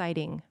and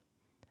exciting,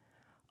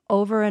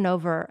 over and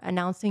over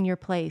announcing your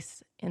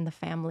place in the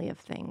family of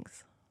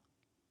things.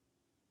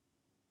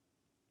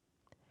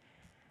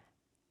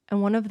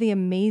 And one of the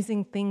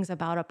amazing things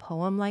about a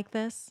poem like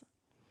this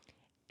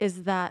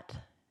is that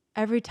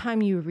every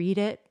time you read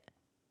it,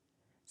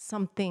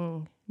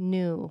 something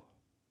new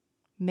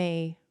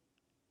may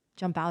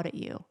jump out at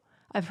you.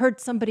 I've heard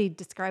somebody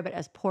describe it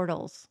as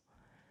portals.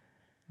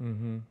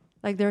 Mm-hmm.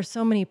 Like there are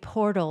so many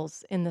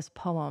portals in this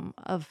poem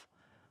of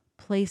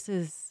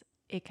places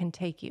it can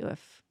take you.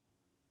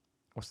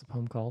 What's the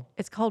poem called?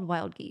 It's called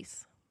Wild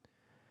Geese.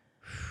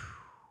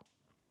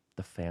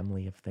 The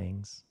family of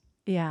things.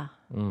 Yeah.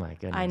 Oh my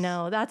goodness. I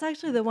know. That's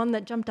actually the one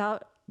that jumped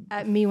out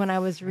at me when I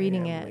was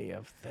reading it. Family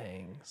of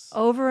things.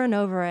 Over and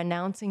over,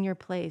 announcing your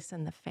place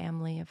in the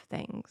family of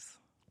things.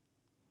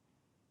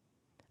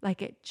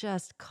 Like it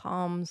just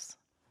calms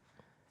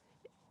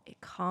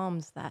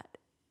that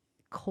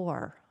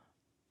core.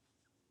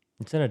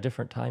 It's in a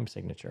different time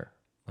signature,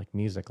 like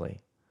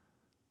musically.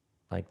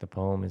 Like the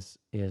poem is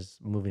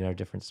moving at a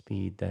different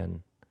speed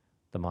than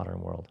the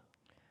modern world.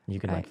 You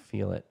can like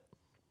feel it.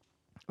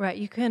 Right.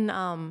 You can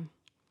go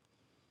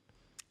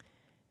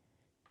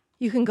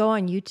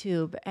on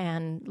YouTube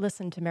and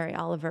listen to Mary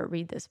Oliver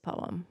read this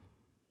poem.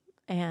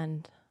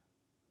 And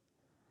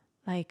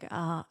like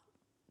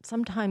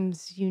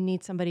sometimes you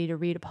need somebody to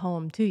read a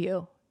poem to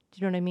you. Do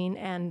you know what I mean?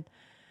 And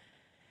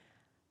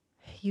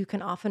you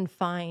can often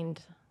find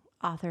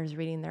authors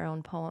reading their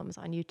own poems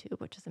on YouTube,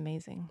 which is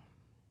amazing.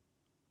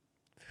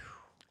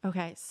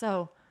 Okay,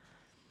 so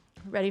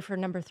ready for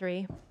number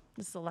 3?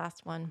 This is the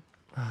last one.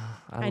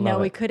 I know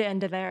we could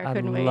end it there,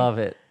 couldn't we? I love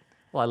it.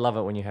 Well, I love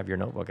it when you have your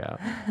notebook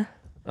out.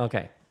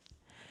 Okay.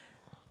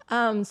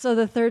 So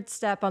the third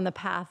step on the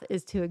path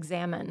is to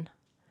examine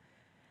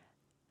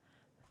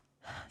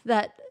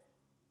that.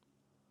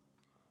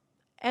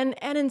 And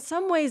in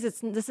some ways,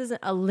 this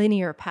isn't a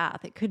linear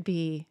path. It could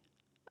be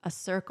a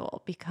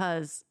circle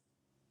because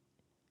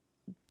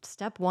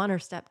step 1 or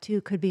step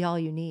 2 could be all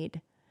you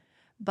need.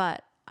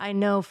 But I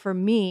know for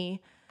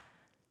me,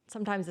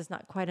 sometimes it's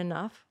not quite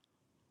enough,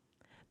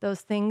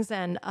 those things.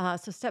 And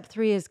so step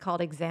 3 is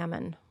called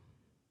examine.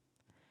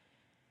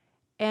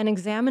 And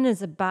examine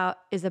is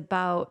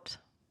about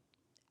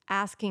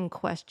asking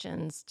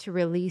questions to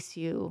release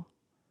you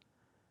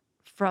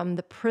from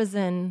the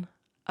prison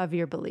of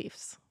your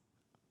beliefs.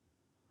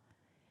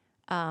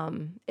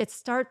 It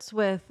starts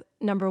with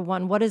number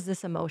 1, what is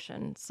this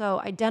emotion?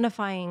 So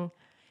identifying,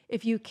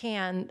 if you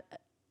can,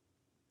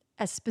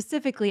 as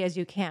specifically as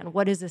you can,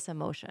 what is this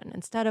emotion?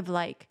 Instead of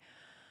like,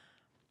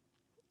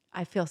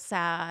 I feel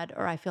sad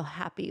or I feel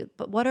happy,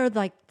 but what are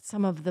like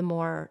some of the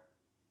more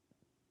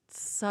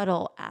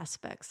subtle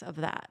aspects of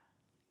that?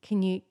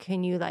 Can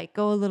you like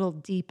go a little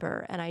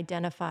deeper and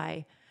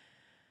identify,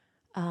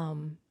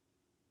 do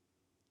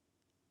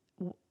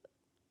you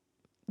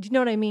know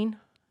what I mean?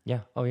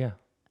 Yeah. Oh yeah.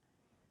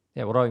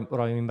 Yeah. What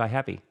do I mean by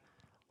happy?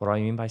 What do I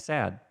mean by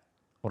sad?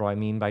 What do I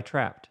mean by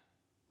trapped?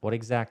 What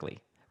exactly?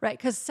 Right,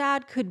 because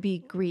sad could be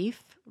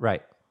grief.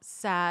 Right.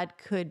 Sad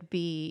could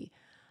be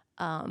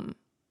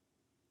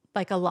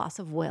like a loss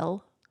of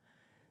will.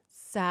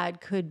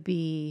 Sad could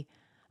be,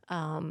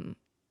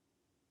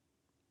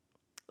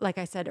 like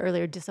I said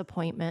earlier,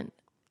 disappointment.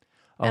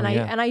 Oh, and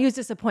yeah. I use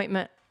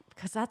disappointment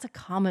because that's a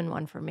common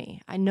one for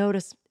me. I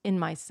notice in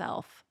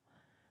myself.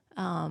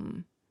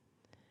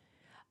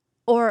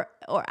 Or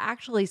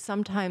actually,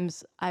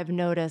 sometimes I've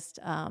noticed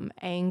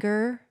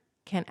anger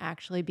can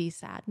actually be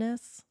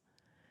sadness,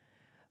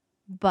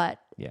 but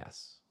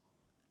Yes.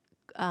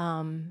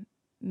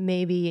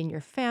 maybe in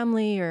your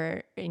family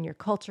or in your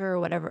culture or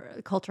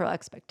whatever cultural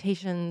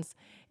expectations,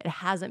 it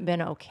hasn't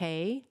been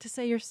okay to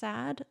say you're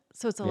sad.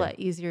 So it's a Yeah. lot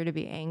easier to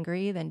be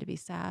angry than to be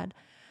sad.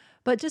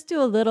 But just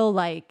do a little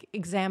like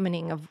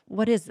examining of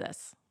what is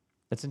this?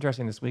 It's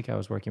interesting. This week I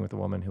was working with a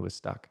woman who was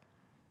stuck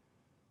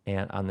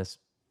and on this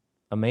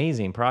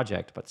amazing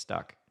project, but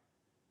stuck.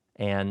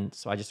 And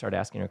so I just started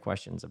asking her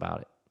questions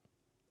about it.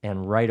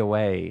 And right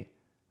away,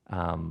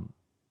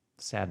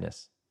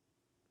 sadness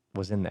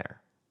was in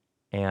there.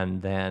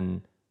 And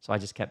then, so I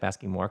just kept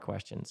asking more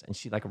questions. And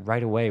she like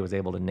right away was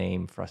able to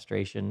name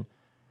frustration,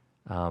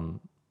 a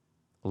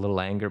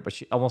little anger, but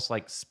she almost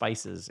like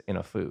spices in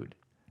a food.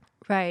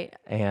 Right.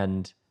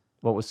 And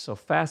what was so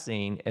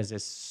fascinating is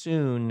as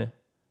soon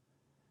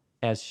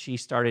as she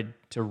started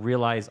to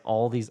realize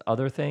all these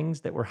other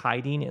things that were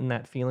hiding in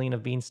that feeling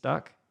of being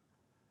stuck,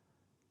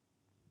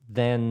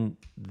 then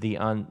the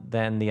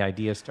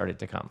ideas started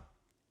to come.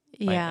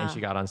 Right? Yeah. And she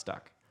got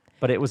unstuck.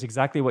 But it was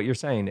exactly what you're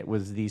saying. It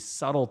was these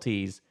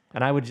subtleties.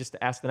 And I would just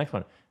ask the next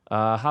one,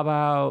 how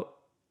about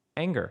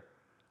anger?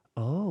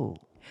 Oh,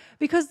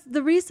 Because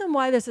the reason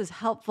why this is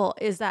helpful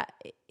is that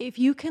if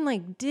you can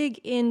like dig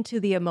into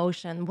the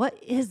emotion,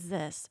 what is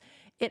this?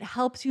 It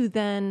helps you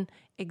then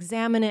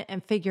examine it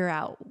and figure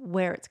out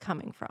where it's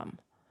coming from.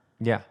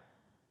 yeah.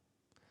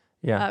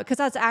 Yeah. Because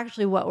that's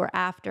actually what we're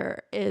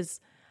after is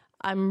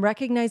I'm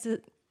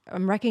recognizing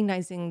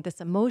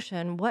this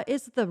emotion. What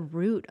is the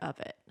root of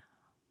it?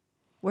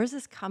 Where's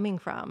this coming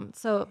from?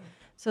 So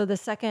the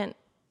second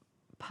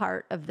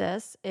part of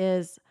this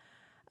is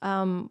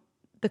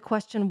the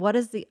question, what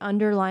is the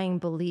underlying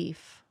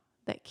belief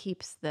that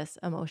keeps this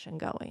emotion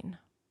going?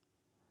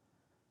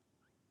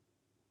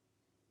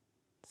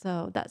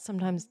 So that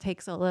sometimes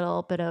takes a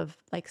little bit of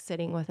like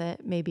sitting with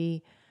it,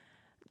 maybe,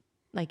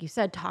 like you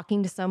said,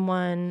 talking to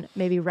someone,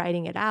 maybe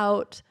writing it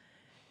out,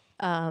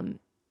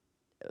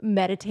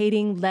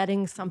 meditating,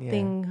 letting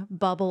something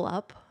bubble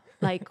up,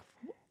 like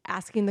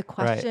asking the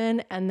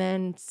question and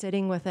then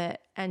sitting with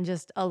it and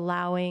just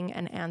allowing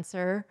an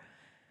answer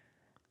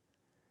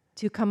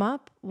to come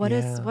up. What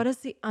is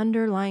the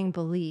underlying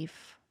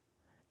belief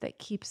that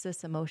keeps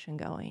this emotion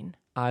going?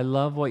 I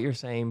love what you're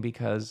saying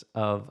because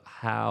of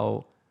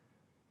how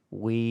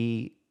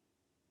we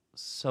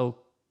so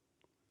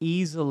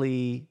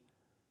easily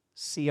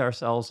see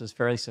ourselves as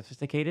fairly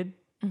sophisticated.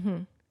 Mm-hmm.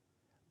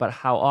 But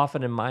how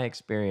often in my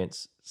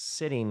experience,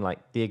 sitting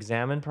like the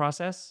examine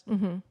process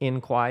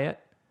in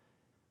quiet,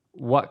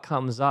 what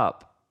comes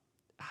up,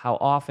 how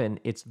often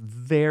it's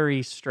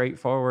very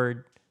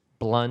straightforward,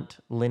 blunt,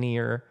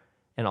 linear,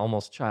 and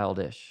almost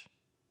childish.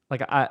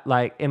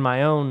 Like in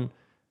my own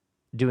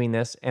doing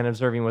this and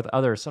observing with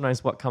others,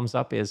 sometimes what comes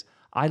up is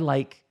I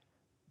like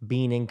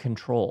being in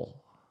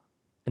control.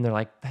 And they're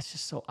like, that's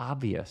just so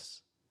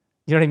obvious.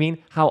 You know what I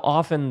mean? How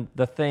often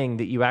the thing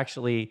that you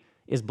actually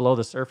is below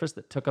the surface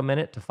that took a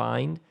minute to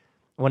find,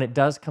 when it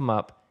does come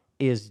up,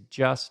 is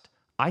just,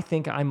 I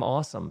think I'm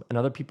awesome, and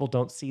other people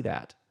don't see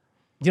that.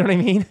 You know what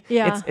I mean?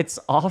 Yeah. It's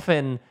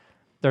often,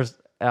 there's,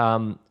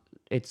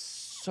 it's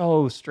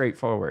so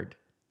straightforward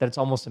that it's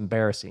almost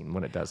embarrassing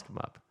when it does come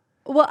up.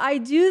 Well, I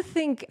do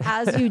think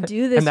as you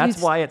do this, And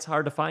that's why it's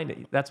hard to find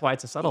it. That's why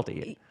it's a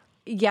subtlety.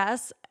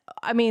 Yes.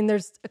 I mean,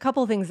 there's a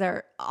couple of things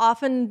there.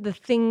 Often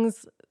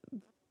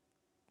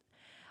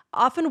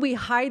we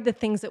hide the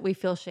things that we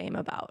feel shame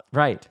about.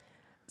 Right.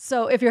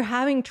 So if you're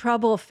having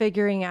trouble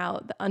figuring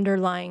out the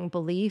underlying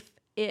belief,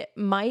 it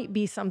might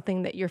be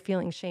something that you're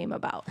feeling shame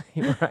about.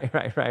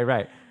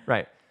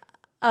 Right.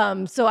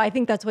 So I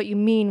think that's what you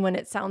mean when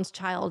it sounds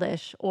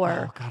childish or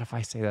Oh God, if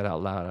I say that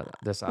out loud,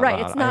 Right,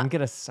 loud, it's not- I'm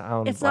gonna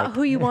sound. it's like, not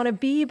who you want to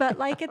be, but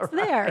like it's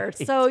there.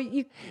 So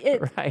you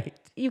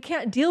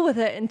can't deal with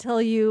it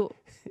until you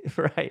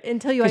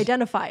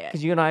identify it.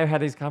 Because you and I have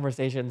had these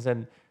conversations,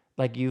 and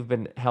like you've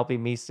been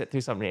helping me sit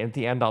through something. And at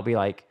the end, I'll be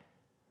like,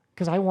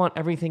 because I want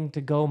everything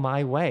to go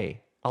my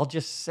way. I'll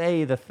just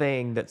say the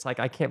thing that's like,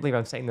 I can't believe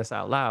I'm saying this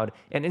out loud,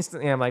 and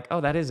instantly I'm like,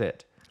 oh, that is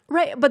it.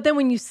 Right, but then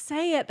when you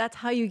say it, that's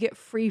how you get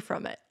free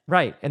from it.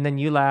 Right, and then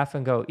you laugh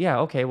and go, yeah,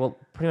 okay, well,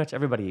 pretty much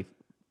everybody.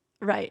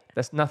 Right.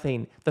 That's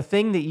nothing. The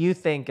thing that you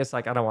think is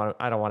like, I don't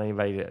want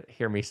anybody to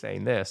hear me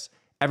saying this.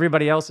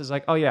 Everybody else is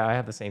like, oh yeah, I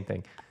have the same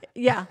thing.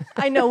 Yeah,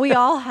 I know. We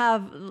all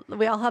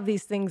have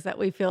these things that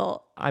we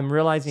feel I'm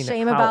realizing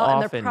shame how about,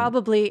 often, and they're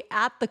probably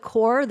at the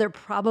core. They're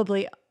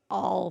probably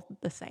all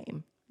the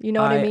same. You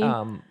know what I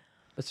mean?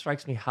 It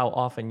strikes me how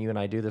often you and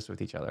I do this with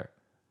each other.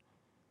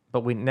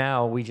 But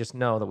we just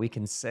know that we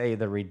can say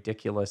the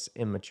ridiculous,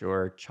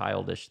 immature,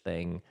 childish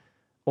thing,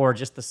 or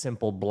just the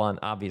simple, blunt,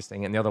 obvious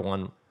thing, and the other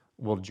one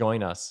will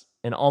join us.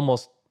 And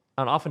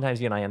oftentimes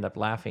you and I end up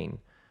laughing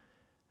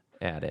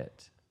at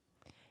it.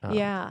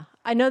 Yeah,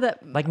 I know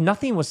that. Like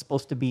nothing was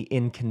supposed to be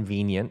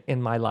inconvenient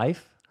in my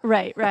life.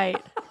 Right.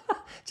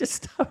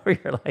 Just stuff where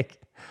you're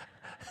like,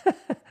 that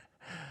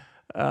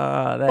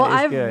Well, is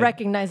I've good.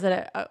 recognized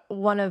that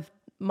one of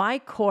my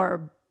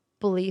core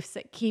beliefs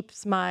that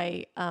keeps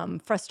my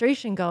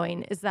frustration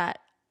going is that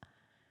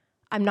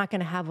I'm not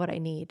going to have what I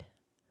need.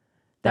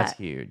 That's That,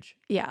 huge.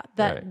 yeah,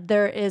 that Right.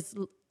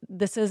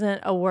 this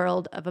isn't a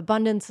world of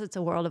abundance, it's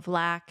a world of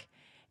lack,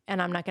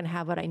 and I'm not going to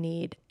have what I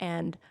need,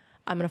 and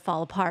I'm going to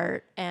fall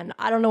apart, and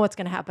I don't know what's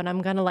going to happen.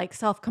 I'm going to like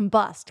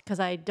self-combust because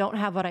I don't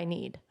have what I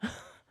need.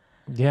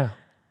 Yeah.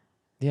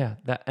 Yeah.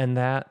 That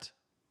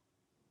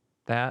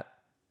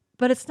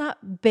But it's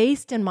not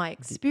based in my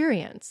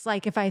experience.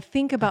 Like if I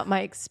think about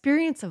my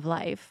experience of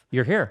life,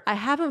 you're here. I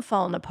haven't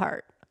fallen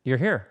apart. You're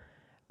here.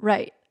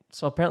 Right.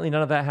 So apparently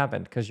none of that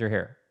happened because you're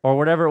here. Or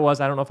whatever it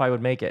was, I don't know if I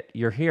would make it.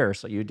 You're here,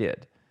 so you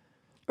did.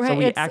 So Right.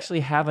 we It's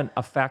actually have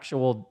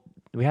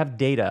we have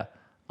data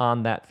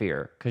on that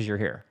fear because you're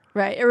here.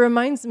 right. It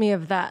reminds me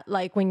of that,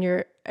 like when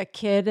you're a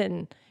kid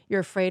and you're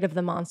afraid of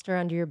the monster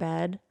under your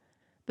bed.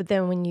 But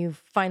then when you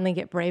finally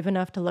get brave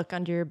enough to look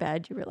under your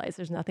bed, you realize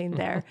there's nothing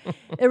there.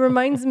 It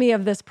reminds me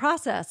of this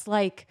process.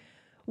 Like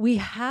we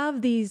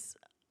have these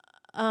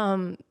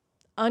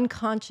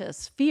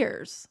unconscious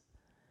fears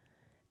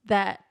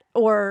that,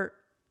 or,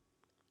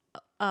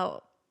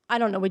 oh, I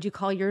don't know, would you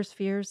call yours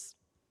fears?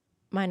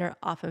 Mine are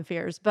often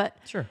fears, but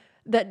Sure.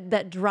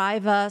 that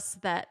drive us,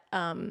 that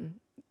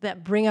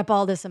bring up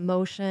all this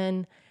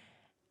emotion.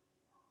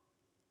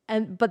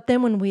 But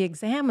then when we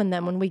examine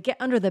them, when we get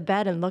under the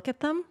bed and look at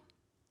them,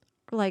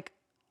 we're like,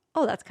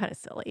 oh, that's kind of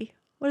silly.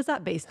 What is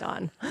that based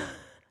on?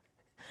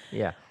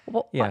 Yeah.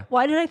 Well, Yeah.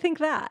 why did I think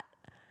that?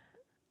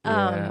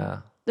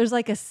 Yeah. There's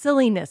like a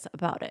silliness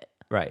about it.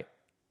 Right.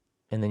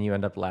 And then you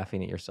end up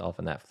laughing at yourself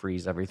and that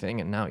frees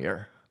everything. And now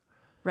you're,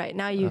 Right.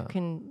 Now you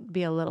can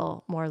be a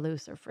little more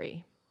loose or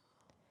free.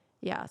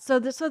 Yeah. So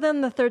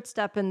then the third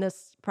step in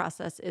this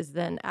process is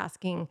then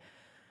asking,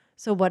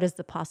 so what is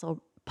the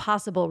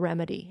possible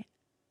remedy?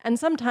 And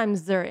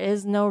sometimes there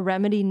is no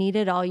remedy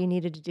needed. All you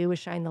needed to do is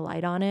shine the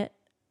light on it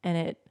and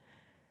it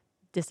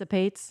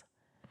dissipates.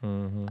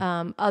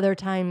 Other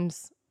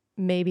times,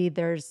 maybe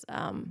there's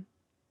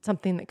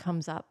something that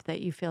comes up that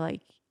you feel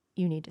like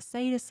you need to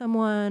say to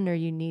someone, or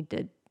you need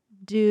to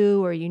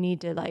do, or you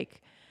need to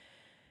like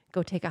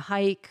go take a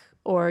hike,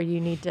 or you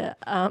need to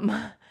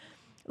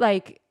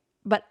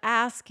but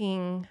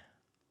asking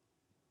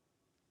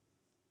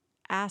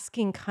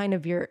kind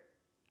of your,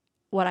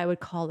 what I would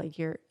call like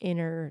your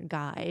inner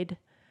guide.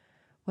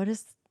 What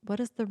is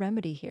the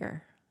remedy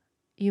here?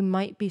 You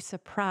might be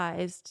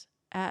surprised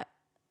at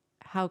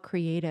how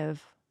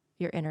creative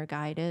your inner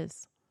guide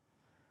is,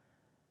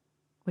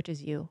 which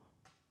is you.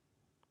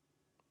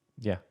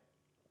 yeah.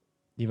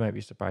 You might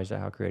be surprised at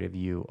how creative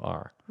you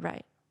are.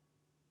 Right.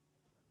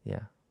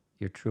 Yeah.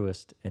 Your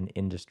truest and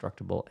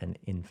indestructible and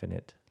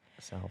infinite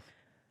self.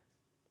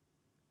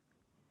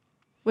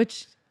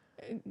 Which,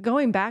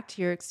 going back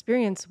to your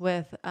experience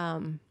with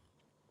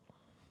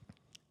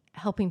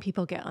helping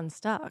people get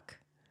unstuck,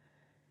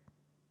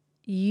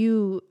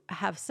 you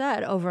have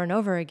said over and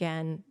over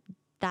again,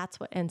 that's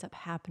what ends up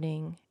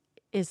happening,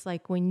 is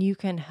like when you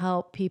can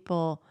help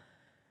people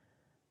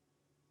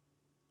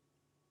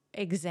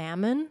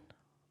examine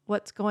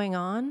what's going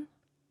on,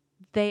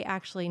 they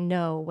actually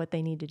know what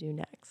they need to do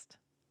next.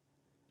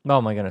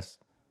 Oh my goodness.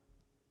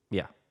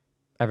 Yeah.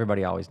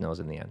 Everybody always knows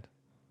in the end.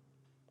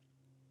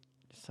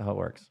 Just how it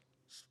works.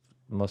 It's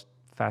the most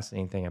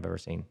fascinating thing I've ever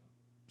seen.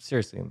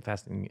 Seriously,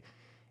 fascinating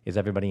is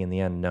everybody in the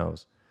end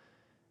knows.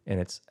 And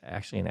it's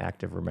actually an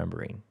act of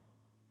remembering.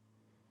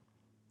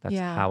 That's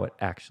Yeah. how it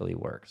actually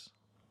works.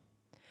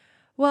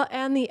 Well,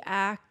 and the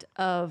act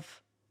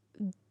of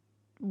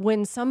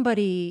when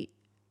somebody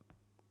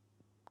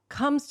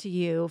comes to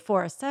you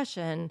for a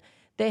session,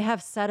 they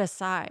have set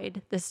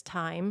aside this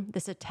time,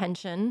 this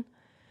attention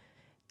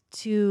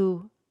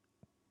to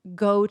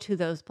go to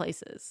those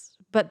places.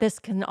 But this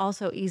can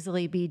also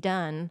easily be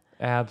done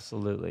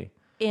Absolutely.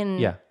 in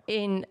Yeah.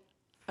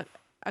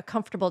 a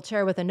comfortable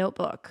chair with a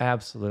notebook,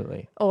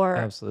 Absolutely. or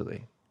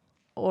Absolutely.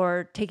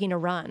 or taking a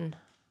run,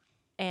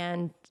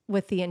 and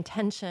with the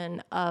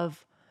intention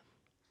of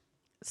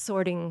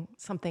sorting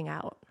something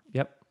out.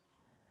 Yep.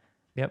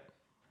 Yep.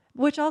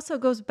 Which also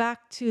goes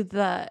back to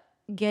the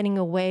getting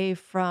away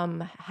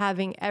from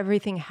having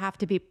everything have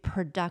to be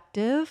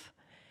productive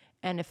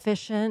and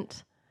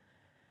efficient.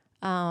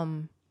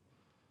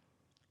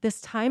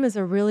 This time is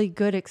a really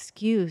good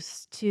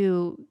excuse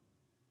to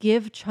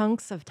give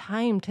chunks of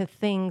time to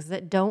things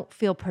that don't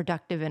feel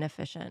productive and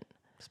efficient.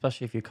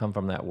 Especially if you come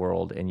from that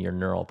world and your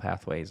neural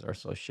pathways are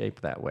so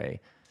shaped that way,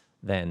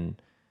 then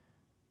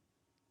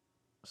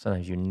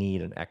sometimes you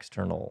need an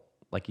external,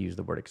 like you use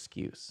the word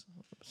excuse.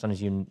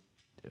 Sometimes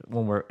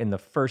when we're in the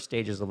first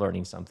stages of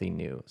learning something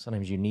new,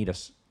 sometimes you need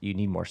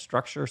more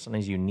structure.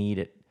 Sometimes you need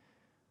it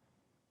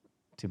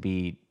to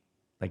be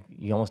like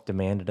you almost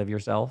demand it of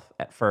yourself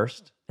at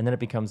first, and then it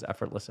becomes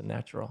effortless and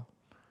natural.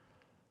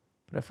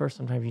 But at first,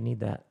 sometimes you need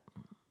that.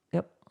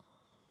 Yep.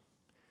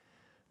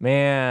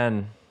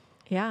 Man,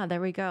 Yeah,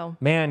 there we go.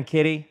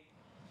 Kitty.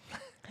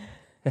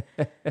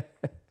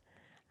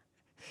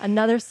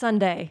 Another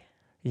Sunday.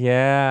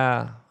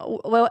 Yeah.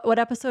 What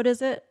episode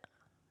is it?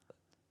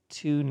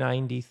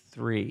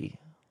 293.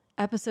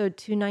 Episode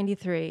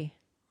 293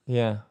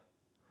 Yeah.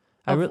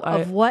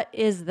 of what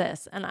is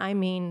this? And I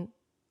mean,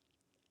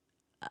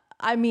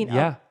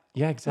 yeah.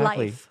 Yeah,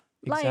 exactly. life.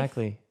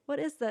 Exactly. What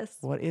is this?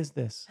 What is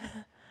this?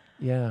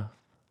 Yeah.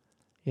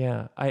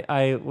 Yeah.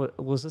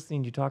 Was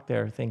listening to you talk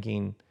there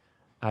thinking,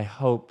 I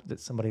hope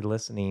that somebody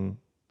listening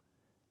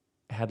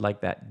had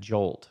like that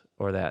jolt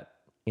or that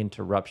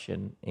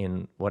interruption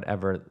in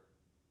whatever,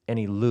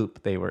 any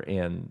loop they were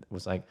in. It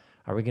was like,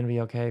 are we going to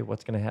be okay?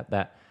 What's going to happen?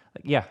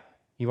 Like, yeah,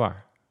 you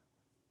are.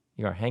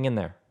 You are. Hang in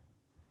there.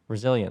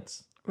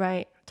 Resilience.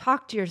 Right.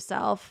 Talk to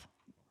yourself.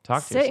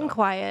 Talk to Sit in yourself.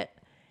 quiet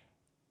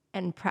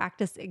and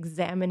practice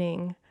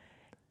examining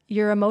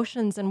your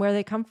emotions and where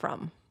they come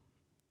from.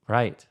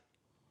 Right.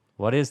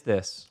 What is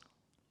this?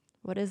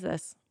 What is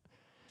this?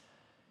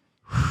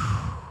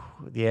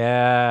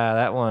 Yeah,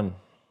 that one.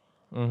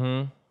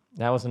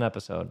 That was an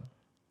episode.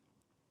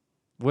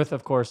 With,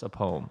 of course, a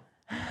poem.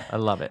 I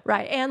love it.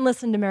 Right. And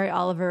listen to Mary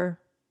Oliver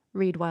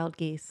read Wild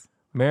Geese.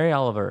 Mary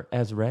Oliver,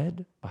 as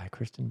read by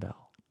Kristen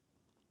Bell.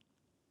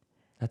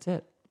 That's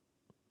it.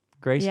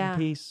 Grace and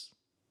peace,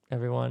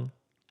 everyone.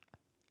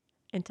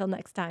 Until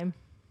next time.